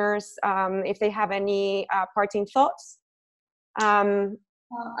partners if they have any parting thoughts.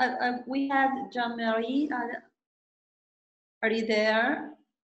 We had Jean-Marie. Are you there?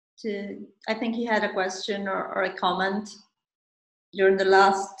 I think he had a question or a comment during the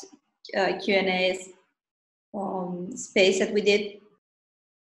last Q&A space that we did.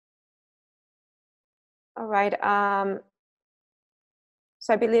 All right.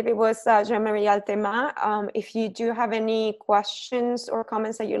 So I believe it was Jean-Marie Altema. If you do have any questions or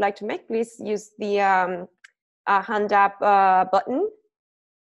comments that you'd like to make, please use the hand up button.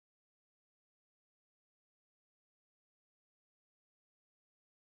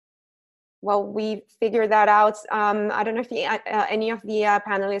 Well, we figured that out. I don't know if any of the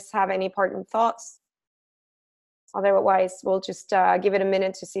panelists have any parting thoughts. Otherwise, we'll just give it a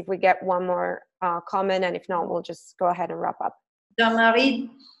minute to see if we get one more comment, and if not, we'll just go ahead and wrap up.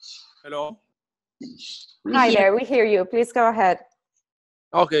 Jean-Marie. Hello. Hi there, we hear you. Please go ahead.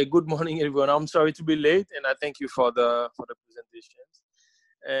 Okay, good morning, everyone. I'm sorry to be late, and I thank you for the presentations.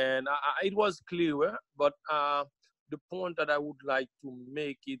 And it was clear, but the point that I would like to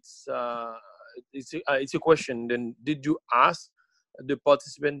make, it's a question. Then, did you ask the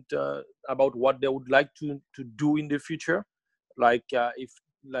participant about what they would like to do in the future? Like if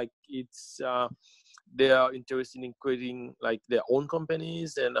it's they are interested in creating like their own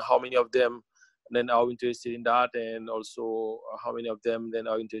companies, and how many of them then are interested in that, and also how many of them then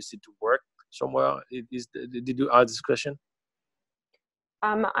are interested to work somewhere? Did you ask this question?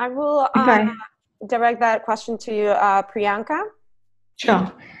 I will direct that question to you, Priyanka.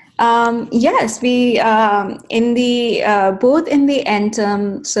 Sure. Yes, we in the both in the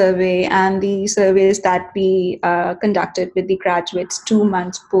end-term survey and the surveys that we conducted with the graduates 2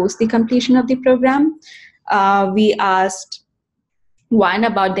 months post the completion of the program, we asked one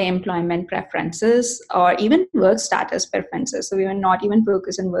about their employment preferences or even work status preferences. So we were not even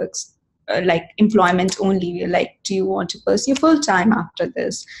focused on works like employment only. We were like, do you want to pursue full-time after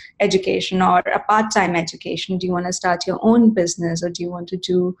this education or a part-time education? Do you want to start your own business, or do you want to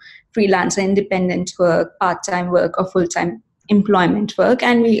do freelance or independent work, part-time work, or full-time employment work?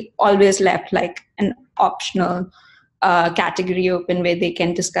 And we always left like an optional category open where they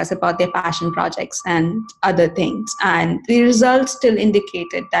can discuss about their passion projects and other things. And the results still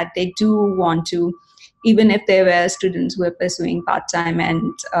indicated that they do want to, even if there were students who were pursuing part-time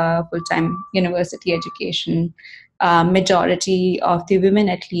and full-time university education, majority of the women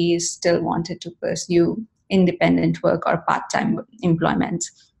at least still wanted to pursue independent work or part-time employment.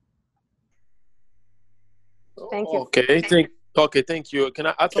 Thank you. Okay, thank you. Can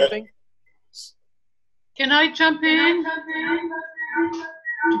I add something? Can I jump in?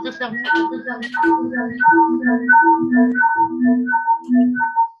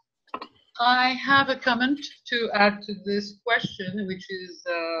 I have a comment to add to this question, which is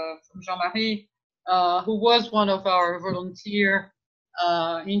from Jean-Marie, who was one of our volunteer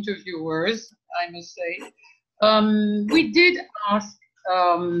interviewers, I must say. We did ask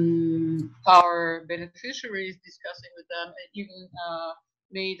our beneficiaries, discussing with them, and even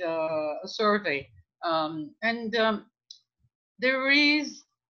made a survey. There is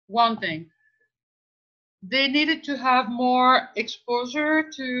one thing. They needed to have more exposure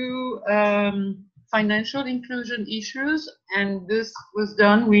to financial inclusion issues, and this was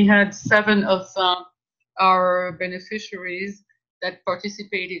done. We had 7 of our beneficiaries that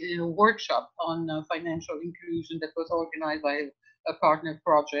participated in a workshop on financial inclusion that was organized by a partner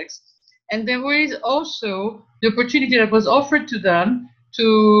projects. And there was also the opportunity that was offered to them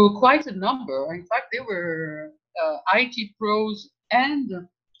to quite a number. In fact, they were IT pros and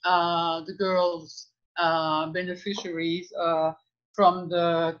the girls beneficiaries from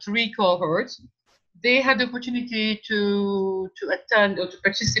the 3 cohorts. They had the opportunity to attend or to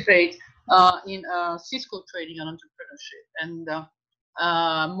participate in Cisco training on entrepreneurship, and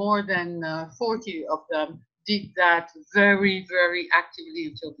more than 40 of them did that very, very actively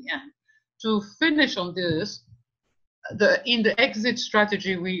until the end. To finish on this, in the exit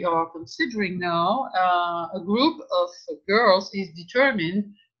strategy we are considering now, a group of girls is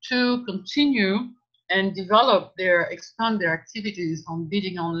determined to continue and expand their activities on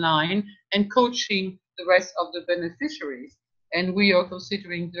bidding online and coaching the rest of the beneficiaries. And we are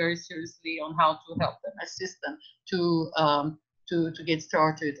considering very seriously on how to help them, assist them to get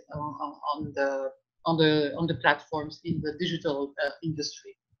started on the platforms in the digital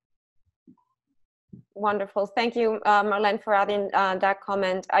industry. Wonderful. Thank you, Marlene, for adding that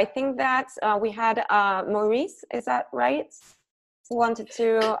comment. I think that we had Maurice, is that right? Who wanted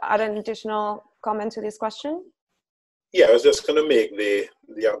to add an additional comment to this question? Yeah, I was just going to make the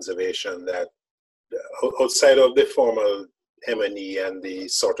observation that outside of the formal M&E and the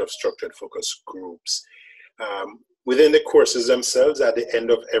sort of structured focus groups, within the courses themselves, at the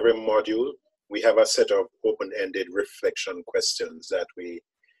end of every module, we have a set of open-ended reflection questions that we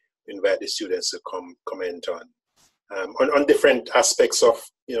invite the students to comment on different aspects of,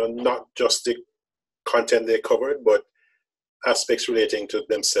 not just the content they covered, but aspects relating to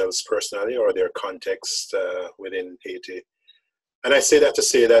themselves personally or their context within Haiti. And I say that to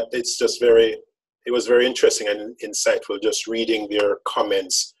say that it was very interesting and insightful just reading their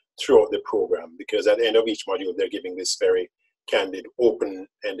comments throughout the program, because at the end of each module, they're giving this very candid,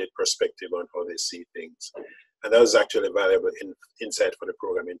 open-ended perspective on how they see things. And that was actually valuable insight for the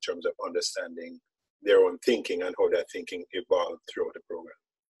program in terms of understanding their own thinking and how that thinking evolved throughout the program.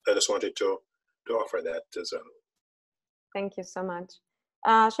 I just wanted to offer that as well. Thank you so much.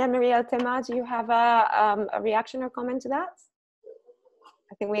 Jean-Marie Altema, do you have a reaction or comment to that?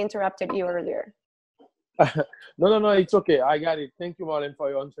 I think we interrupted you earlier. No, it's okay. I got it. Thank you, Marlene, for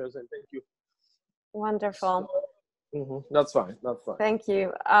your answers, and thank you. Wonderful. That's fine. That's fine. Thank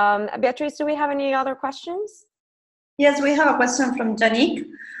you. Beatrice, do we have any other questions? Yes, we have a question from Janik.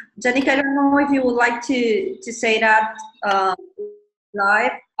 Janik, I don't know if you would like to say that out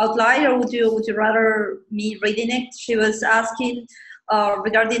loud, or would you rather me reading it? She was asking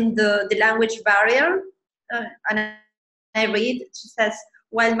regarding the language barrier, and I read. She says,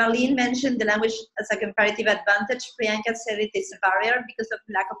 while Marlene mentioned the language as a comparative advantage, Priyanka said it is a barrier because of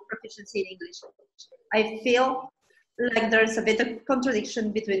lack of proficiency in English. I feel like there's a bit of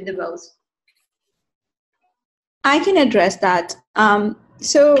contradiction between the both. I can address that.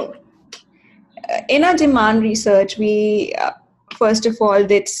 So in our demand research, we first of all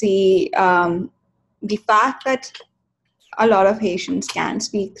did see the fact that a lot of Haitians can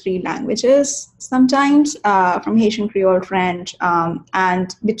speak 3 languages sometimes, from Haitian Creole, French,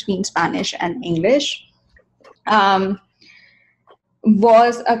 and between Spanish and English,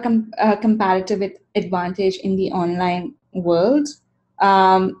 was a comparative advantage in the online world.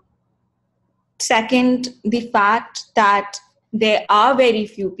 Second, the fact that there are very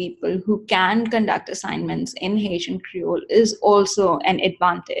few people who can conduct assignments in Haitian Creole is also an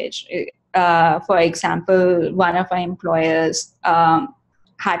advantage. For example, one of our employers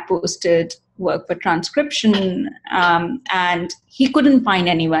had posted work for transcription, and he couldn't find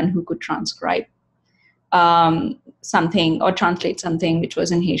anyone who could transcribe something or translate something which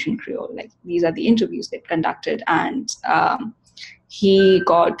was in Haitian Creole. Like, these are the interviews they conducted, and he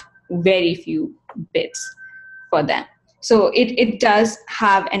got very few bits for them. So it does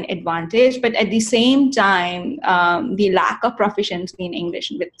have an advantage, but at the same time, the lack of proficiency in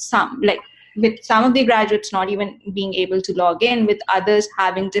English with some of the graduates not even being able to log in, with others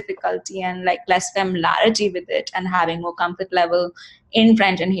having difficulty and less familiarity with it and having more comfort level in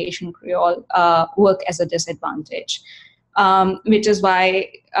French and Haitian Creole, work as a disadvantage. Which is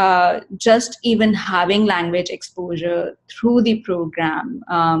why just even having language exposure through the program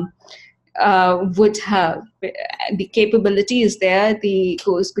would help. The capability is there. The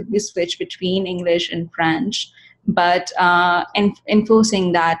course could be switched between English and French, but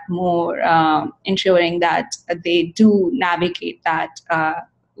enforcing that more, ensuring that they do navigate that,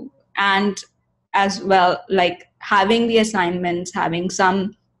 and as well, having the assignments, having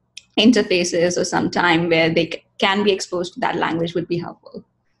some interfaces or some time where they can be exposed to that language would be helpful.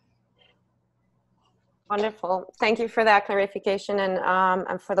 Wonderful. Thank you for that clarification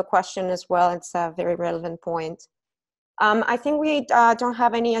and for the question as well. It's a very relevant point. I think we don't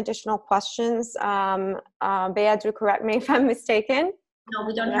have any additional questions. Bea, do correct me if I'm mistaken. No,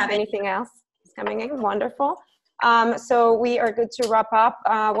 we don't have anything else coming in. Wonderful. So we are good to wrap up.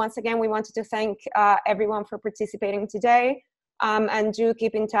 Once again, we wanted to thank everyone for participating today. And do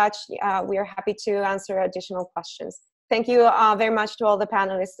keep in touch. We are happy to answer additional questions. Thank you very much to all the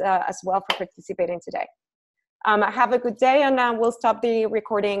panelists as well for participating today. Have a good day, and we'll stop the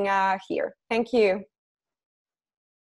recording here. Thank you.